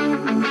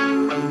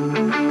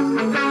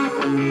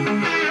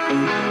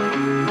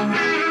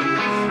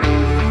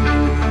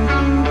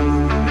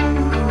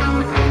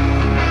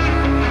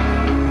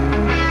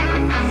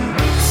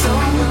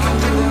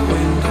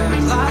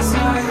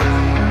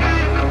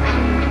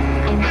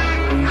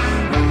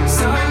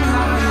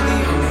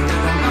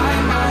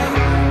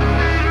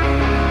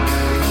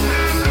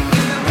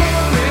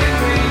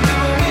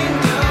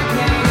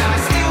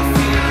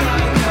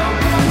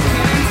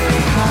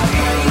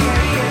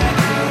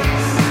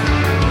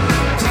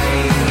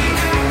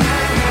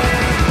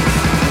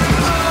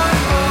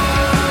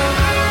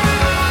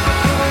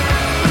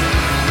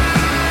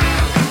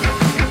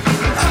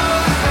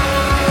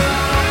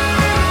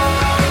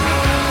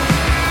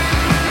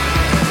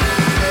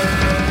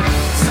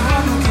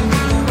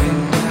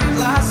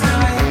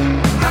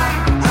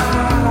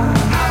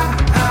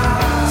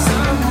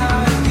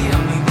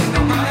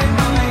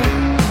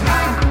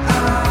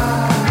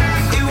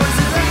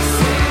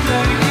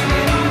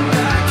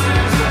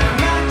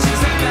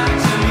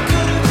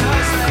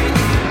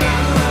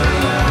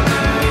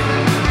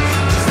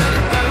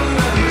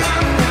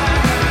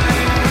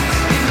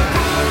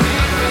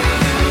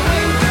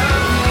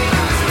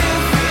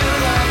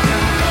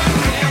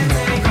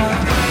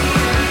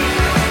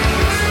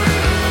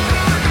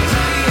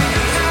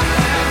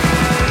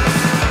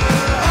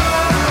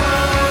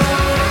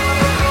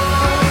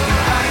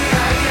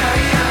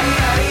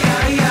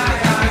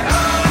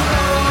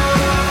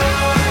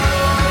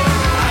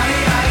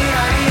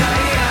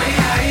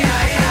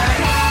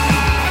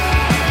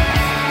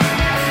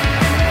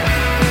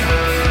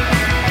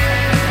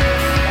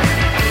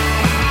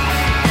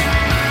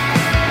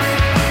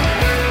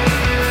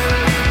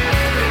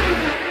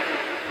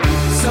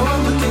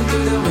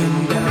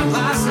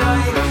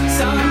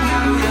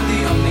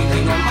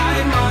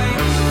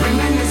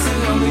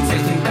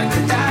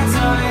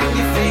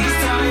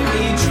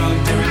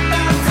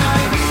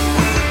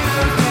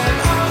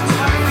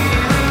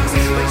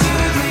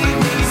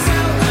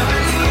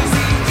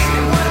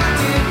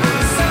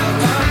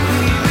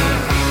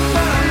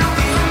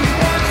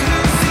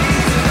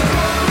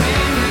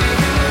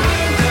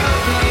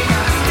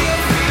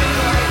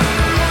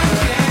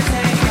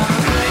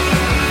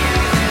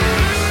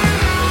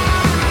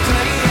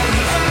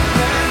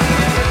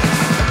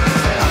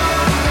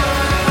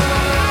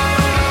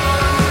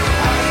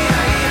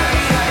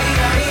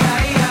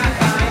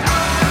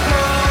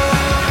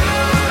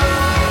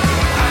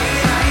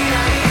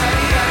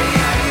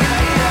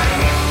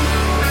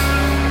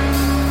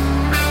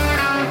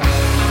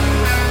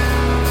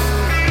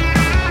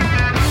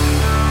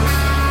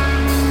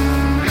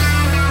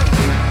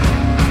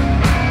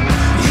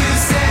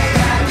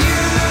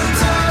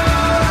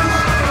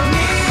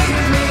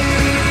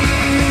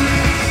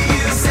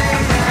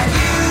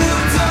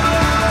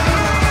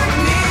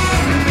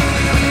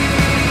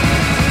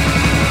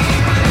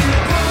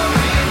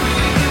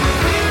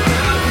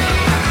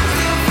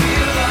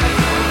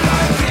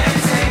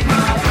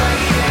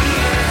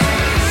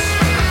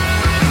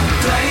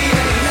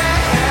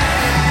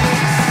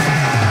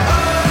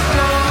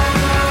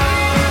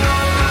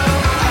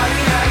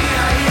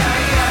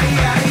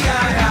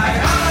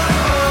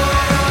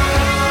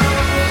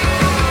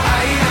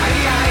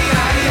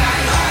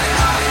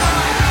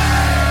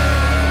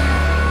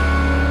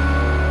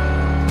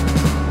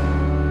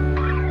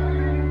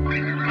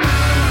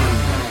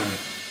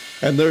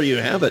And there you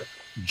have it.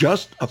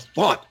 Just a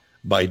Thought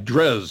by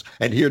Drez.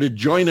 And here to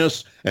join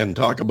us and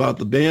talk about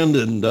the band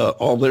and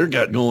all they're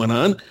got going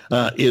on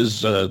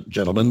is a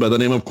gentleman by the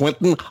name of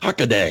Quentin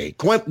Hockaday.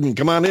 Quentin,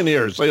 come on in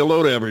here. Say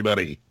hello to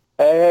everybody.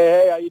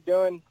 Hey, how you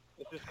doing?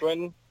 This is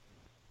Quentin.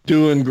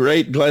 Doing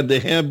great. Glad to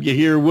have you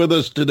here with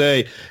us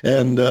today.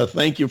 And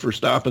thank you for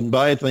stopping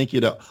by. Thank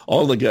you to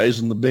all the guys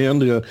in the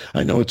band.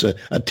 I know it's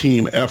a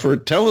team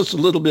effort. Tell us a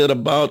little bit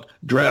about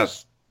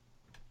Drez.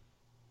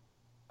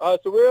 So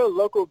we're a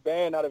local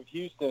band out of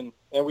Houston,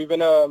 and we've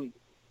been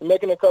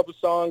making a couple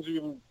songs.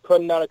 We've been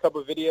putting out a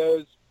couple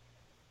videos.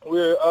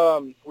 We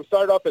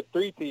started off at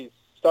 3-piece,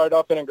 started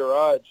off in a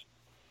garage,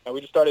 and we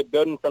just started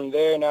building from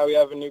there. Now we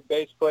have a new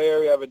bass player,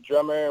 we have a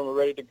drummer, and we're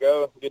ready to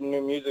go, getting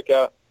new music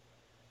out.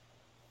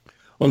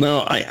 Well,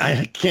 no,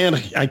 I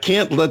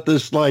can't let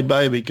this slide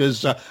by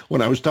because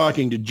when I was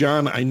talking to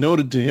John, I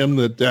noted to him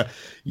that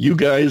you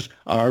guys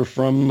are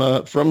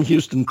from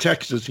Houston,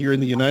 Texas, here in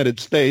the United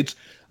States.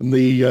 And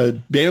the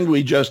band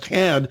we just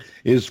had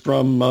is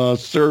from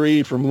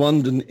Surrey, from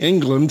London,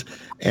 England.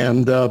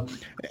 And,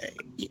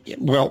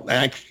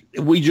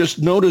 we just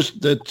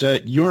noticed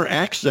that your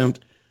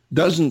accent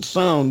doesn't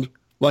sound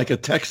like a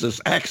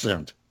Texas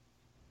accent.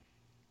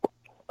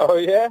 Oh,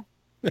 yeah?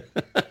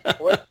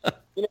 What?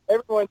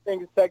 Everyone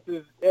thinks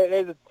Texas.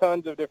 There's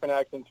tons of different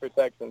accents for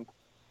Texans.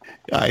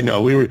 I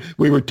know. We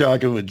were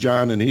talking with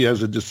John, and he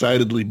has a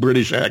decidedly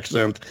British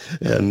accent.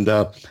 And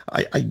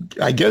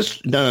I guess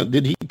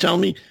did he tell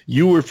me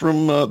you were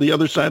from the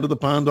other side of the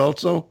pond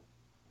also?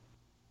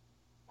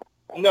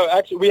 No,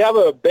 actually, we have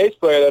a bass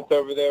player that's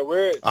over there.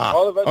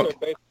 All of us are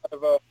based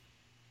out of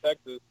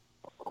Texas.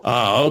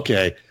 Ah,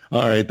 okay.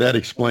 All right, that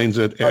explains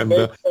it. Our and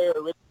bass player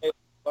originated in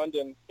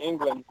London,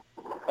 England.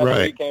 That's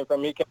where he came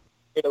from. He came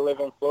to live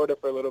in Florida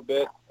for a little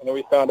bit, and then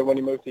we found him when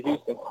he moved to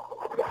Houston.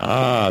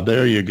 Ah,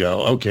 there you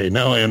go. Okay,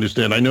 now I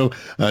understand. I know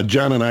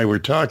John and I were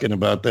talking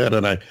about that,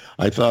 and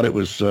I thought it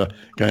was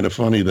kind of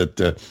funny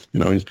that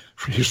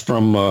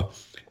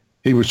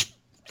he was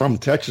from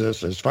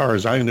Texas. As far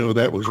as I know,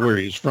 that was where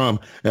he's from.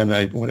 And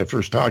when I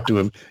first talked to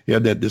him, he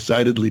had that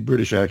decidedly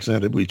British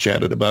accent, and we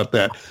chatted about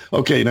that.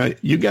 Okay, now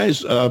you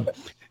guys have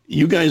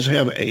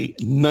a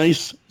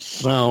nice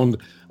sound.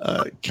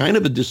 Kind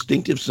of a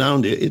distinctive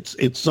sound.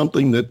 It's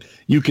something that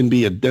you can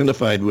be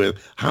identified with.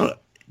 How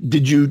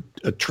did you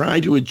try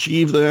to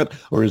achieve that,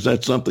 or is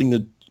that something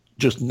that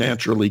just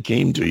naturally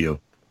came to you?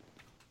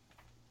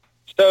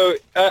 So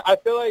I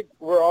feel like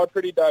we're all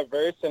pretty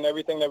diverse in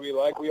everything that we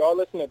like. We all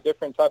listen to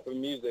different type of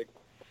music.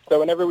 So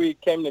whenever we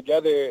came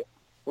together,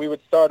 we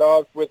would start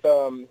off with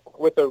a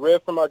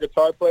riff from our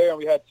guitar player, and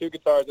we had 2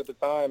 guitars at the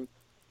time,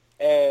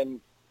 and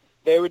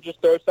they would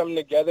just throw something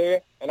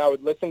together, and I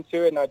would listen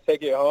to it, and I'd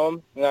take it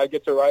home, and I'd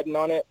get to writing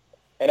on it.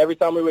 And every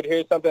time we would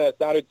hear something that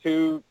sounded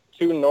too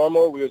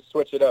normal, we would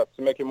switch it up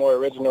to make it more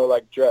original,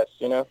 like Dress,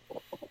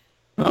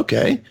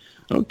 Okay,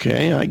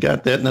 I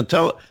got that. Now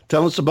tell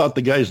us about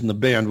the guys in the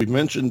band. We've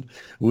mentioned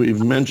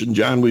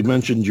John. We've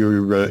mentioned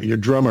your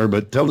drummer,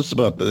 but tell us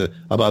about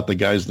the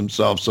guys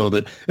themselves so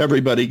that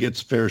everybody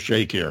gets a fair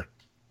shake here.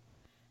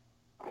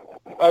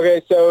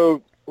 Okay,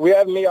 so we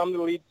have me. I'm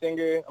the lead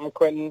singer. I'm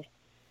Quentin.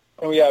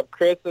 And we have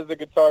Chris as the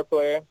guitar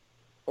player.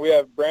 We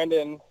have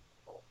Brandon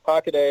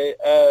Hockaday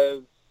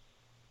as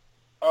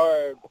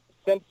our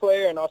synth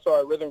player and also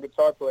our rhythm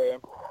guitar player.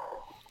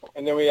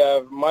 And then we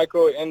have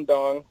Michael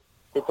Indong,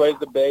 who plays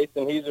the bass,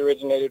 and he's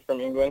originated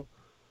from England.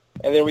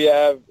 And then we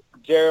have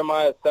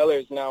Jeremiah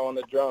Sellers now on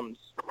the drums.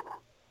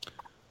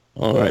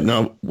 All right.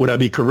 Now, would I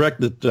be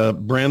correct that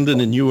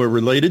Brandon and you are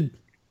related?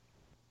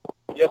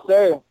 Yes,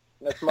 sir.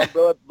 That's my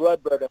blood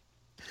brother.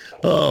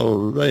 All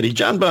righty.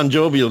 John Bon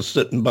Jovial's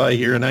sitting by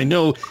here, and I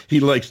know he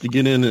likes to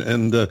get in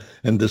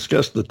and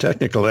discuss the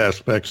technical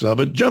aspects of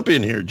it. Jump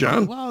in here,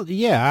 John. Well,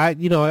 yeah,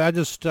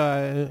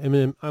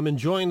 I'm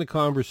enjoying the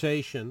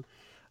conversation.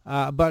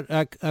 But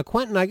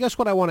Quentin, I guess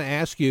what I want to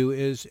ask you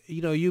is,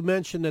 you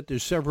mentioned that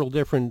there's several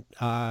different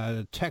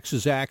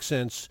Texas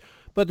accents,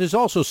 but there's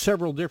also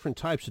several different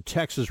types of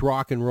Texas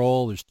rock and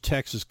roll. There's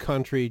Texas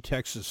country,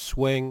 Texas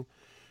swing.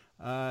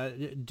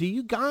 Do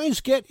you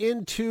guys get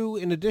into,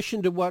 in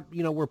addition to what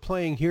we're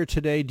playing here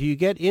today, do you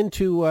get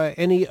into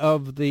any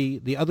of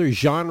the other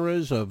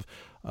genres of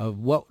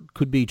what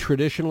could be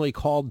traditionally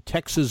called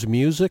Texas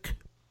music?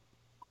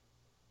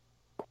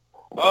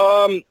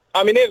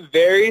 It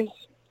varies.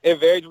 It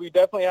varies. We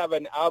definitely have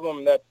an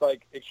album that's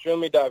like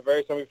extremely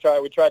diverse, and we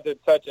tried to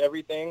touch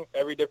everything,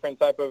 every different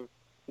type of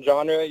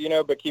genre,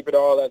 but keep it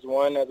all as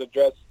one, as a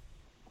dress,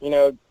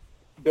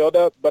 build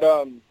up. But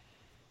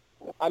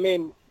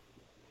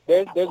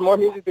there's more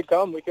music to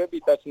come. We could be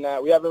touching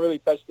that. We haven't really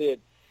touched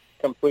it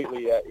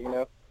completely yet,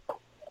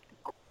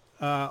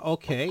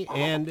 Okay,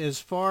 and as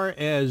far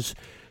as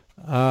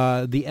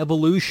the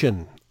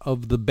evolution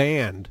of the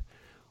band,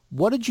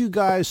 what did you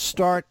guys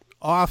start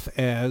off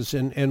as,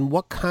 and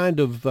what kind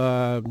of,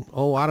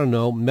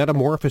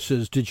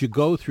 metamorphoses did you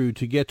go through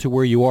to get to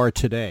where you are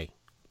today?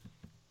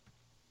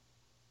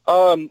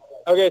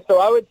 Okay, so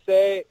I would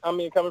say,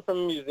 coming from a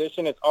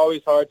musician, it's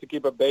always hard to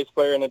keep a bass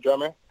player and a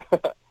drummer.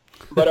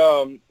 But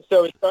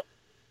so it started,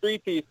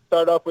 three-piece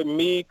started off with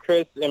me,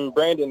 Chris, and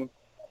Brandon,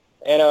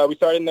 and we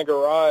started in the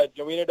garage,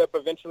 and we ended up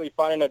eventually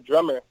finding a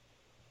drummer,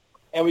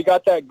 and we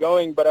got that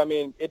going. But I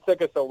mean, it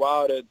took us a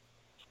while to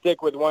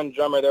stick with one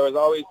drummer. There was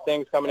always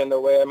things coming in the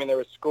way. I mean, there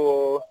was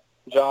school,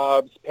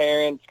 jobs,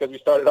 parents, because we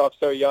started off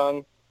so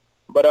young.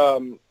 But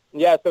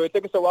yeah, so it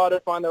took us a while to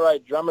find the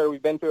right drummer.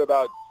 We've been through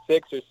about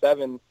 6 or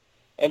 7,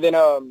 and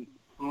then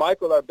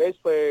Michael, our bass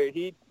player,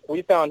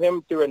 we found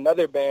him through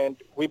another band.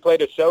 We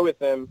played a show with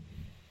him.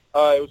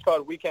 It was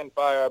called Weekend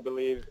Fire, I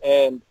believe.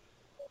 And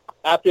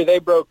after they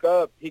broke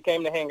up, he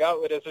came to hang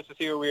out with us just to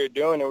see what we were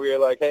doing, and we were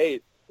like,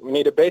 hey, we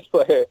need a bass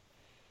player.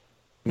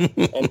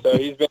 And so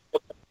he's been.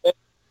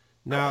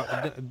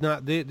 Now,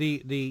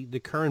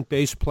 the current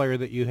bass player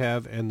that you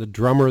have and the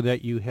drummer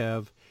that you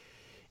have,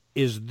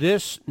 is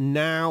this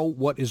now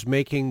what is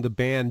making the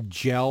band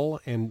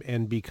gel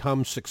and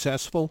become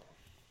successful,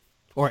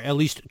 or at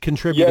least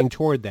contributing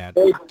toward that?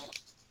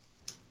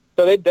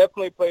 So they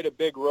definitely played a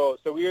big role.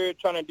 So we were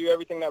trying to do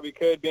everything that we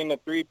could, being a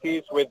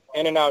three-piece with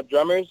in-and-out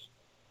drummers.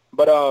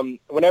 But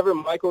whenever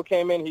Michael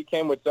came in, he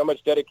came with so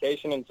much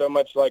dedication and so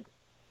much like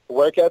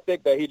work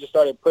ethic that he just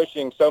started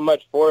pushing so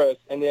much for us.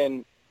 And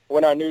then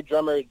when our new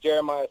drummer,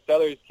 Jeremiah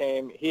Sellers,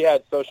 came, he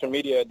had social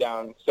media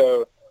down.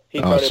 So he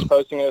started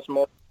posting us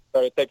more,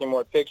 started taking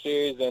more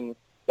pictures, and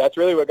that's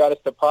really what got us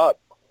to pop.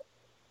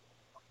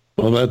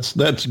 Well,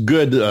 that's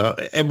good.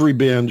 Every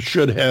band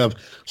should have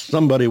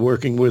somebody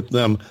working with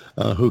them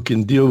who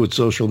can deal with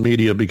social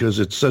media, because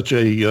it's such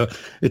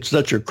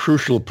a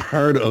crucial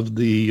part of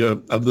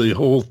the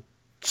whole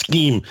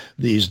scheme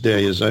these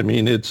days. I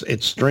mean, it's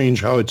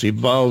strange how it's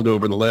evolved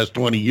over the last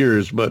 20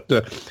 years, but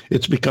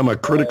it's become a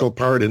critical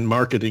part in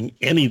marketing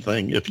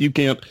anything. If you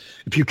can't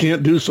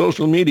do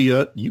social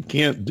media, you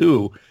can't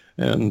do.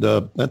 And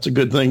that's a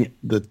good thing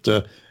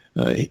that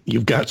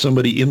you've got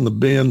somebody in the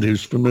band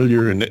who's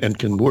familiar and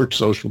can work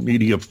social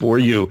media for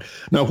you.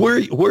 Now,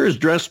 where is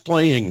Dress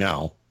playing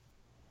now?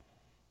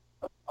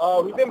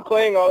 We've been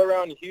playing all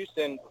around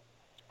Houston,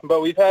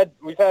 but we've had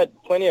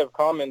plenty of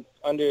comments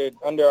under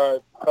our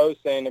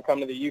post saying to come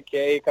to the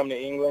UK, come to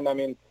England. I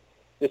mean,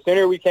 the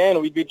sooner we can,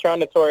 we'd be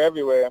trying to tour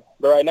everywhere.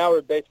 But right now,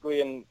 we're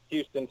basically in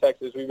Houston,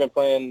 Texas. We've been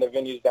playing the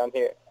venues down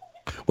here.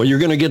 Well, you're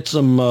going to get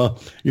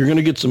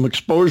some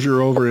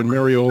exposure over in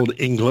merry old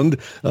England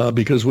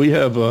because we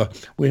have a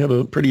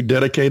pretty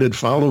dedicated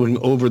following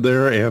over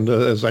there. And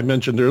as I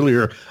mentioned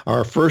earlier,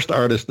 our first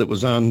artist that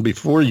was on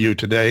before you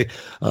today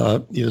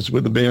is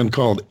with a band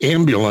called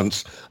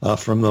Ambulance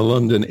from the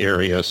London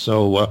area.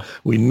 So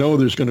we know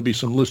there's going to be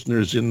some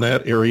listeners in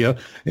that area,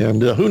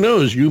 and who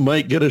knows, you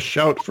might get a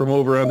shout from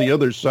over on the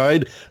other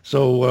side.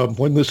 So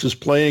when this is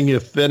playing,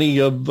 if any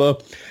of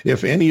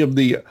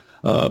the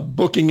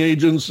booking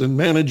agents and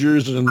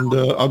managers and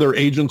other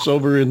agents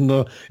over in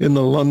the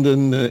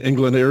London,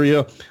 England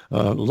area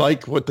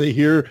like what they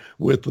hear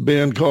with the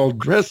band called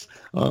Dress,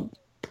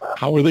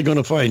 how are they going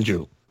to find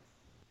you?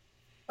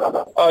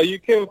 You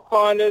can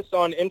find us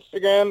on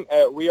Instagram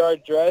at We Are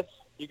Dress.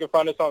 You can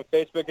find us on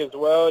Facebook as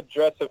well,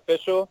 Dress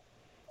Official.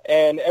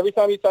 And every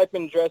time you type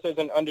in Dress, there's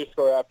an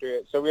underscore after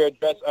it. So We Are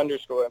Dress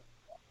 _.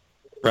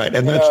 Right,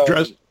 and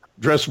that's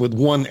dress with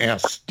one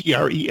S,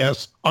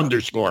 DRES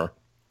 _.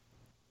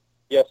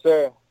 Yes,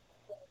 sir.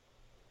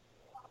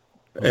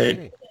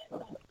 Hey.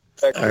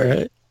 All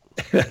right.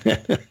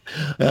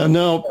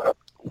 Now,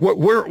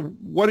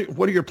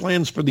 what are your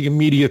plans for the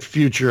immediate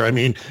future? I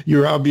mean,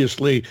 you're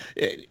obviously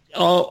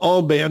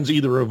all bands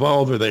either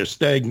evolve or they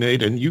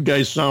stagnate, and you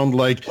guys sound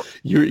like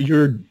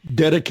you're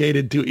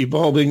dedicated to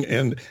evolving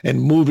and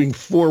moving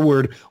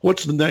forward.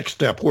 What's the next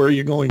step? Where are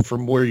you going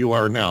from where you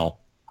are now?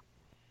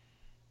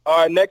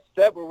 Our next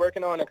step, we're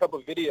working on a couple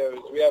of videos.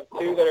 We have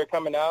 2 that are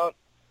coming out.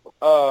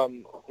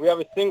 We have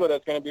a single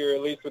that's going to be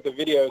released with the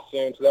video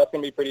soon, so that's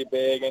going to be pretty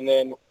big. And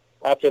then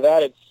after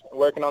that, it's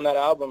working on that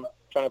album,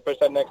 trying to push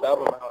that next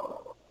album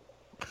out.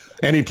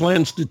 Any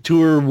plans to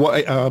tour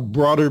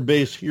broader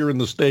base here in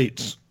the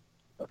States?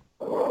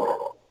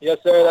 Yes,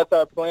 sir. That's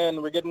our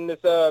plan. We're getting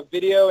this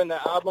video and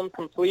the album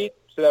complete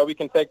so that we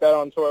can take that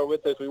on tour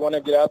with us. We want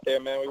to get out there,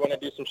 man. We want to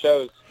do some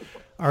shows.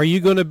 Are you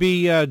going to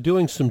be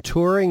doing some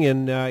touring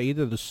in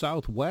either the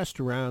Southwest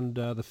around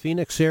the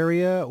Phoenix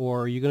area,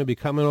 or are you going to be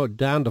coming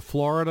down to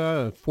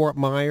Florida, Fort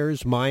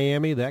Myers,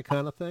 Miami, that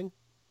kind of thing?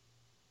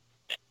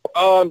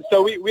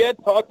 So we had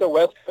talked the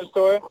West Coast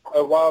tour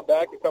a while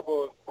back, a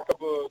couple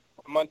of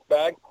months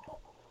back,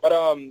 but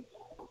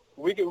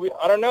we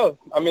I don't know.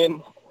 I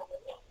mean,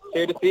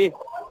 here to see.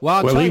 Well,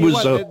 I'll tell you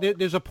what,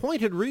 there's a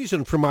pointed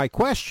reason for my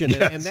question,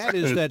 yes, and that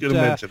is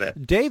that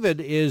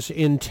David is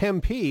in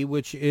Tempe,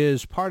 which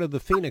is part of the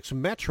Phoenix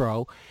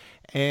Metro,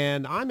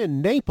 and I'm in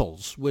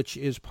Naples, which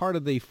is part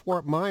of the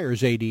Fort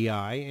Myers ADI,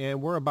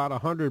 and we're about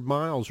 100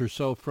 miles or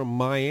so from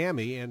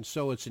Miami, and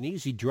so it's an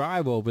easy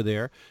drive over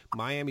there.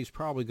 Miami's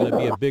probably going to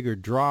be a bigger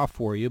draw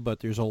for you, but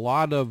there's a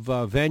lot of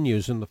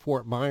venues in the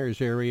Fort Myers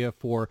area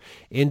for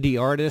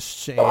indie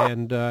artists,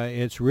 and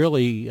it's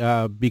really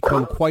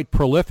become quite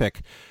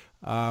prolific.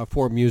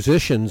 for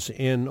musicians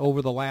in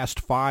over the last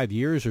 5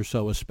 years or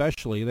so,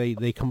 especially.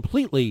 They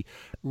completely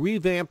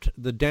revamped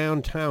the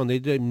downtown. They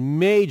did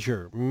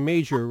major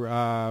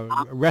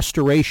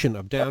restoration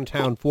of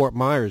downtown Fort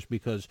Myers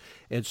because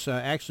it's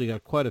actually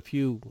got quite a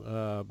few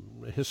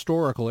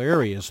historical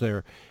areas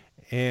there.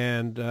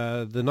 And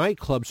the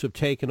nightclubs have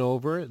taken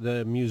over.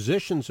 The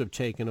musicians have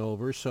taken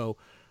over. So,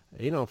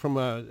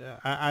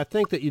 I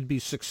think that you'd be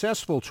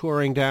successful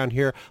touring down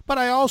here. But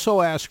I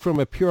also ask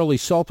from a purely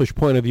selfish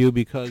point of view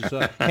because,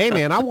 hey,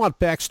 man, I want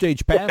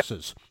backstage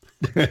passes.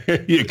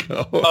 There you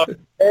go.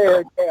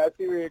 Hey, I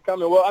see where you're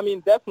coming. Well, I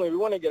mean, definitely, we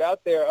want to get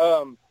out there.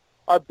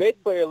 Our bass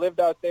player lived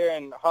out there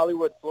in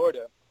Hollywood,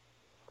 Florida.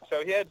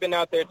 So he had been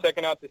out there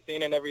checking out the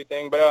scene and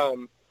everything. But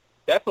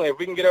definitely, if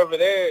we can get over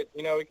there,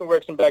 we can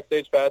work some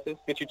backstage passes,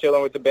 get you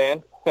chilling with the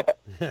band.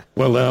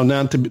 Well,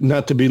 now,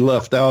 not to be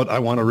left out, I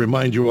want to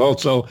remind you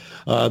also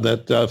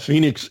that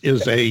Phoenix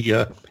is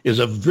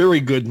a very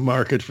good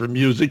market for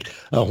music.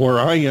 Where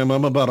I am,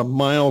 I'm about a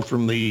mile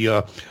from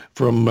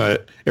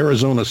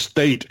Arizona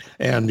State,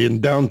 and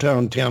in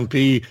downtown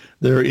Tempe,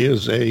 there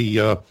is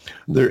a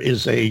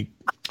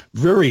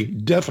very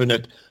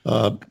definite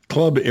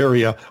club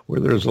area where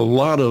there's a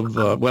lot of,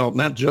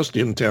 not just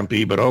in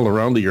Tempe, but all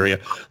around the area.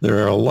 There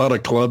are a lot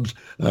of clubs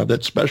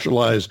that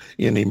specialize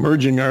in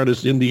emerging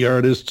artists, indie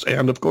artists,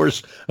 and of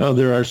course,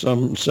 there are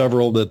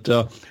several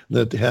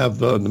that have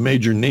the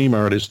major name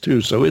artists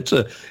too. So it's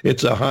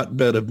a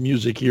hotbed of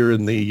music here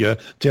in the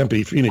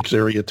Tempe, Phoenix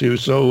area too.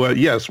 So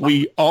yes,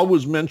 we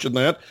always mention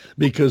that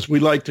because we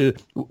like to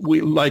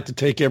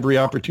take every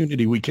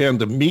opportunity we can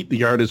to meet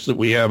the artists that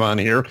we have on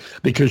here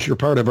because you're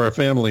part of our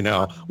family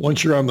now.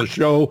 Once you're on the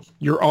show,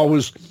 you're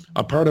always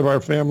a part of our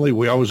family.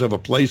 We always have a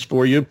place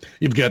for you.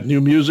 You've got new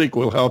music.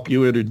 We'll help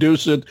you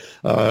introduce it.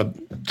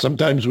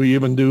 Sometimes we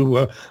even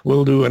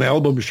we'll do an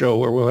album show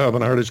where we'll have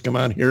an artist come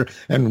on here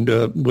and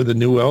with a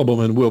new album,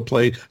 and we'll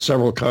play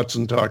several cuts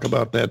and talk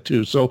about that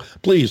too. So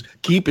please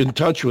keep in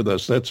touch with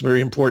us. That's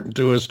very important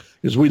to us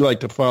because we like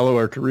to follow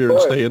our career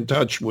and stay in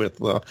touch with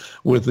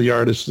the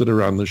artists that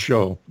are on the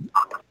show.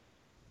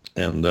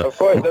 And of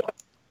course.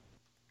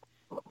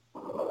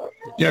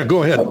 Yeah,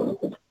 go ahead.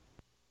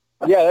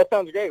 Yeah, that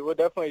sounds great. We'll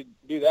definitely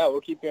do that.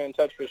 We'll keep you in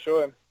touch for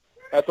sure.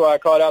 That's why I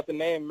called out the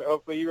name.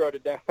 Hopefully you wrote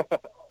it down.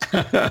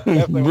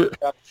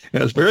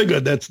 That's very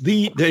good. That's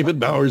the David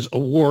Bowers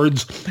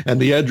Awards, and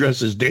the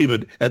address is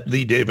David at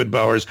the David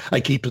Bowers.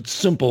 I keep it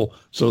simple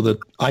so that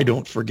I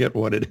don't forget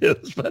what it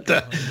is. But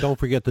don't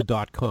forget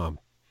the .com.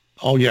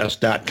 Oh, yes,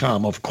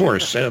 .com, of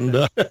course. And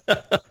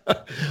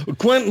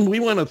Quentin, we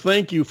want to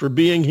thank you for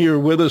being here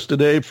with us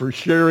today, for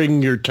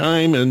sharing your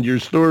time and your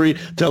story,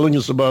 telling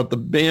us about the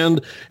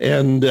band.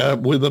 And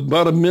with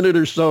about a minute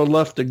or so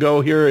left to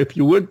go here, if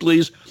you would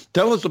please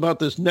tell us about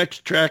this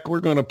next track we're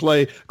going to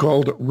play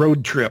called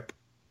Road Trip.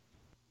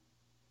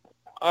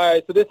 All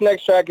right, so this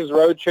next track is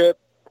Road Trip.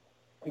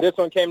 This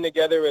one came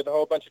together with a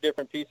whole bunch of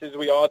different pieces.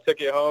 We all took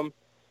it home,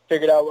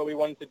 figured out what we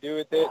wanted to do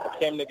with it,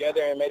 came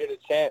together and made it a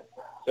chant.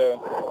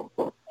 So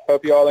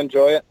hope you all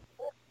enjoy it.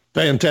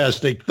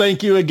 Fantastic.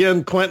 Thank you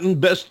again, Quentin.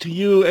 Best to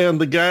you and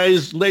the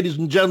guys. Ladies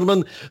and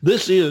gentlemen,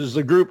 this is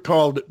a group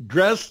called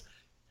Dress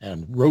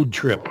and Road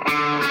Trip.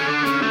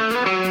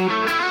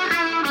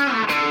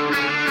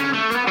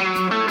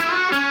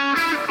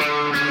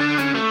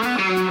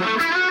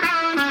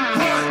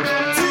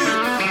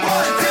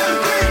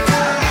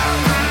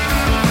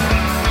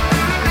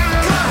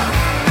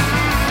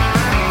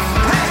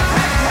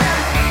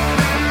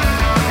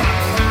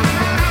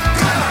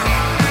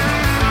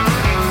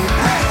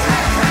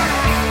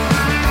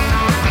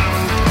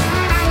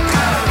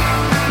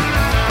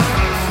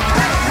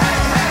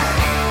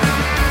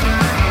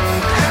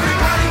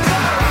 Everybody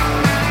go!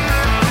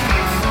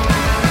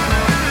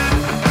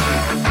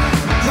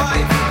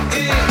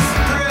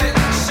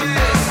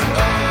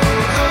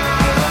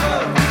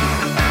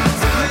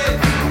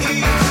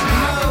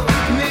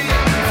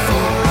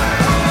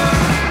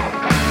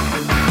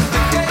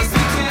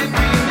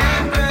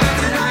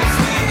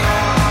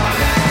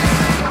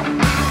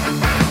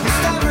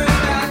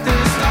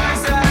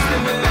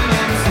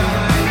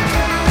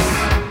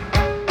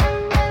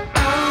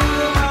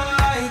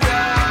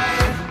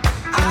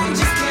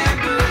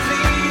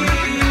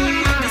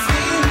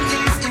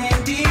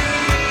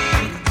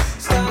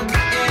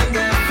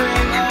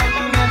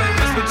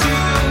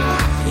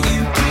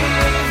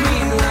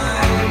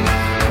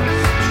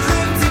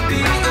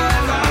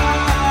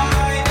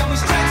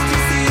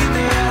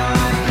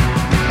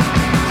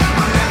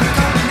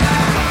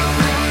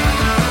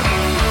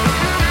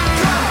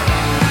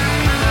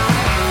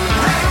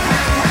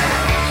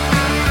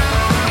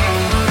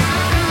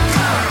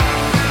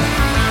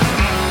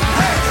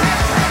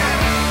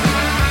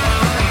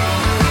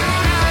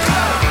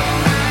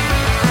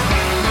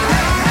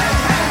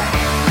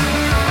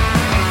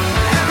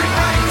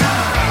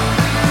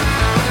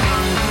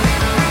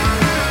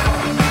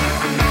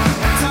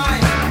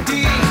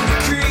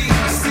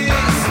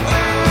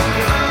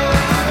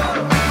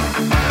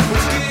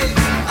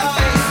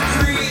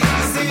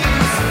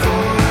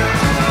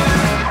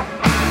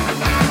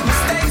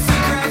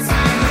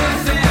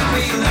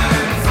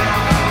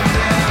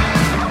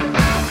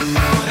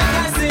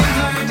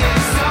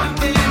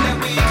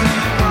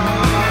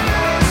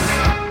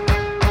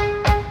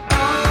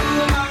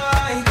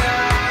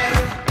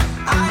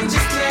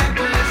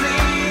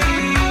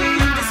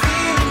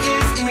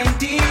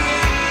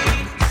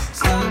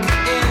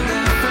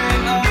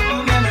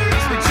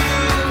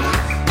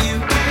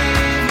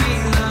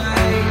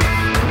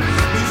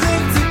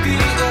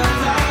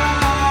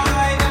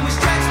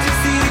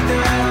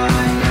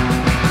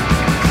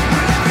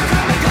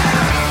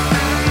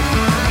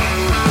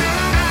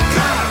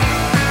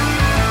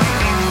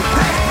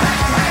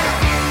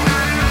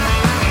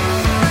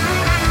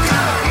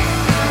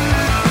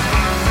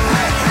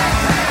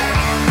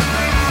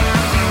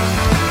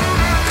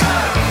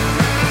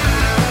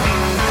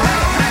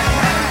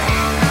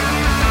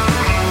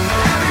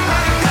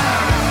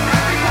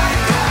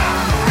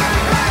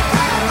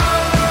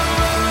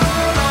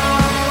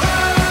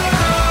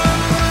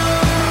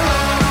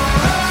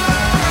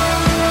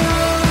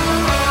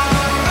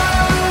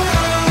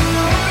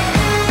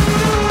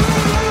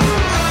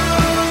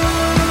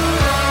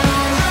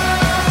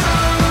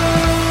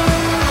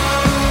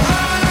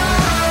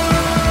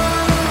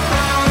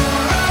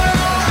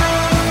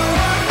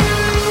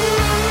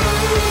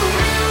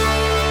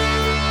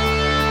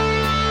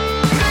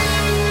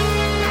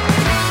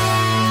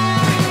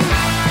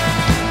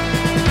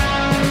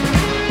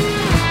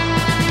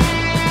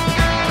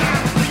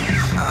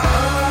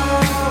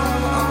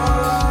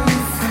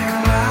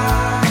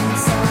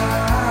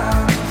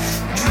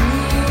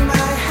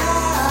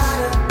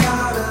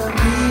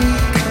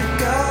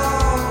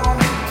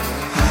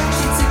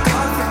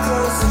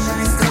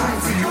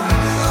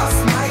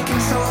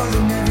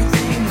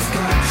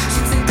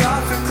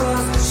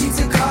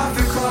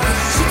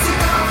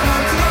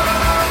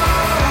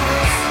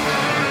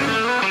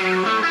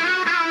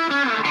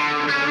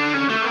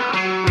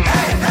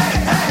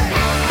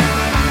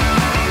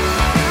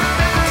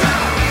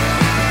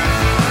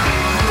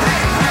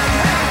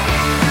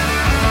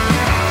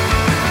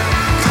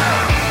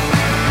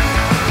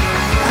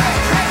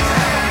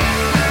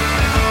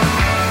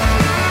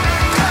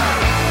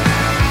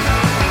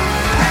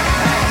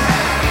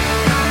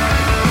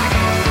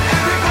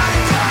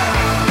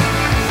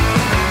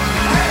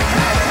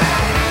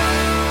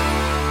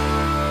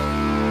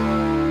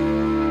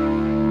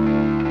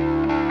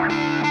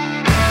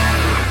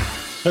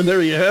 And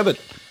there you have it.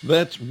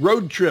 That's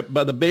Road Trip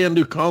by the band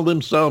who call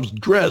themselves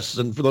Dress.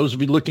 And for those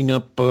of you looking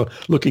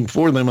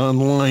for them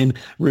online,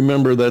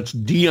 remember that's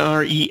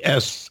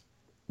DRES,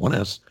 one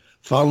S,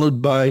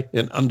 followed by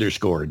an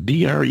underscore,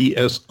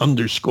 DRES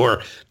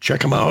underscore.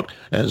 Check them out,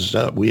 as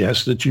we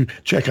ask that you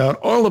check out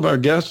all of our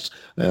guests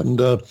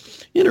and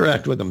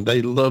interact with them.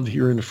 They love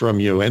hearing from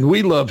you, and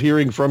we love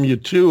hearing from you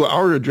too.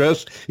 Our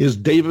address is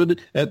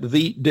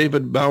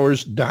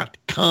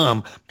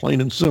david@TheDavidBowers.com.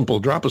 Plain and simple.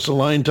 Drop us a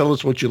line. Tell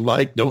us what you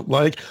like, don't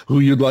like, who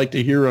you'd like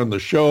to hear on the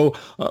show,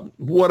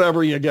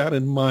 whatever you got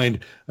in mind.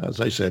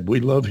 As I said, we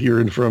love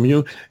hearing from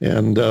you,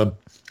 and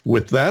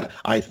with that,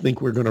 I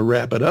think we're going to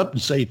wrap it up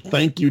and say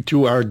thank you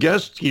to our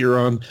guests here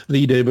on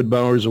the David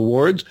Bowers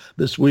Awards.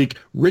 This week,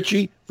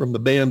 Richie from the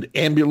band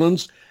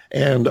Ambulance,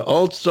 and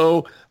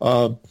also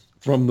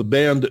from the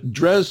band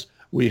Dress,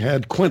 we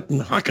had Quentin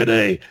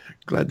Hockaday.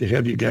 Glad to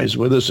have you guys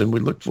with us, and we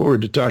look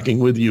forward to talking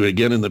with you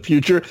again in the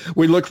future.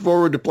 We look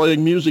forward to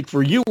playing music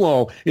for you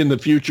all in the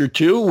future,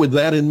 too. With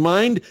that in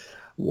mind,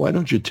 why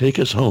don't you take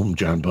us home,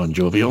 John Bon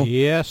Jovial?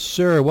 Yes,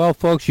 sir. Well,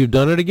 folks, you've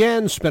done it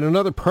again. Spent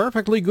another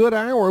perfectly good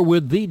hour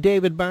with the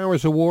David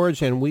Bowers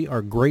Awards, and we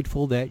are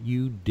grateful that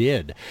you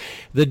did.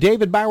 The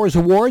David Bowers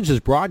Awards is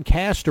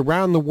broadcast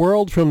around the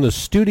world from the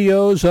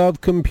studios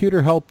of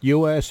Computer Help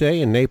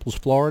USA in Naples,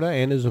 Florida,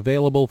 and is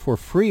available for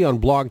free on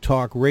Blog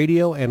Talk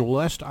Radio. And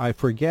lest I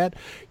forget,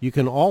 you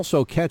can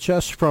also catch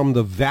us from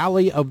the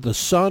Valley of the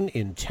Sun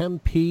in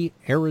Tempe,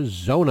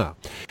 Arizona.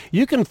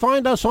 You can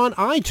find us on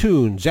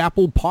iTunes,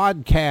 Apple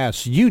Podcasts,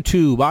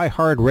 YouTube,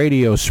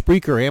 iHeartRadio,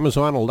 Spreaker,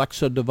 Amazon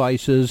Alexa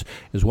devices,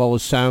 as well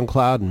as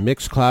SoundCloud and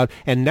Mixcloud.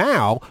 And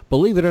now,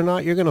 believe it or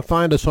not, you're going to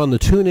find us on the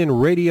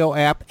TuneIn Radio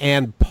app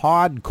and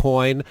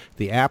Podcoin,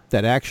 the app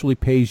that actually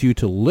pays you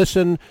to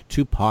listen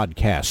to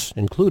podcasts,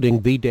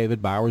 including the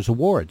David Bowers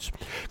Awards.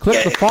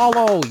 Click the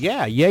follow.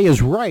 Yeah, yay is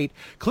right.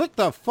 Click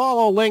the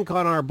follow link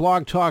on our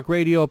Blog Talk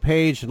Radio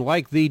page and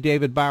like the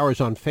David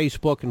Bowers on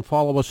Facebook and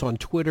follow us on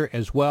Twitter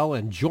as well.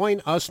 And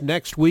join us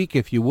next week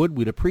if you would.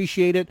 We'd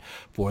appreciate it.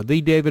 For the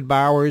David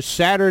Bowers,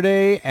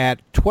 Saturday at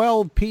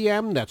 12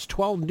 p.m. That's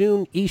 12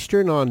 noon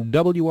Eastern on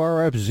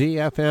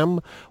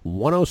WRFZ-FM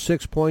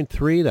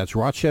 106.3. That's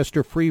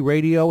Rochester Free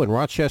Radio in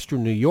Rochester,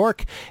 New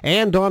York.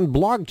 And on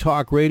Blog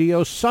Talk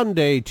Radio,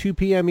 Sunday, 2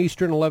 p.m.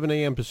 Eastern, 11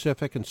 a.m.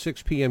 Pacific, and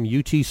 6 p.m.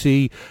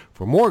 UTC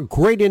for more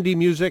great indie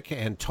music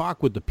and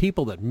talk with the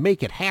people that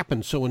make it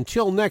happen. So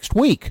until next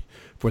week,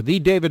 for the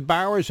David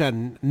Bowers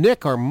and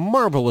Nick, our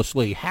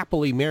marvelously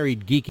happily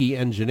married geeky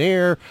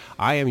engineer,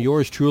 I am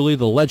yours truly,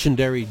 the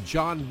legendary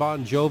John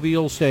Bon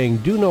Jovial, saying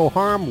do no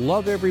harm,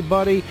 love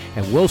everybody,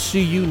 and we'll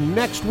see you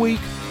next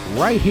week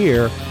right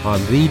here on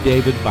the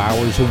David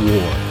Bowers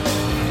Award.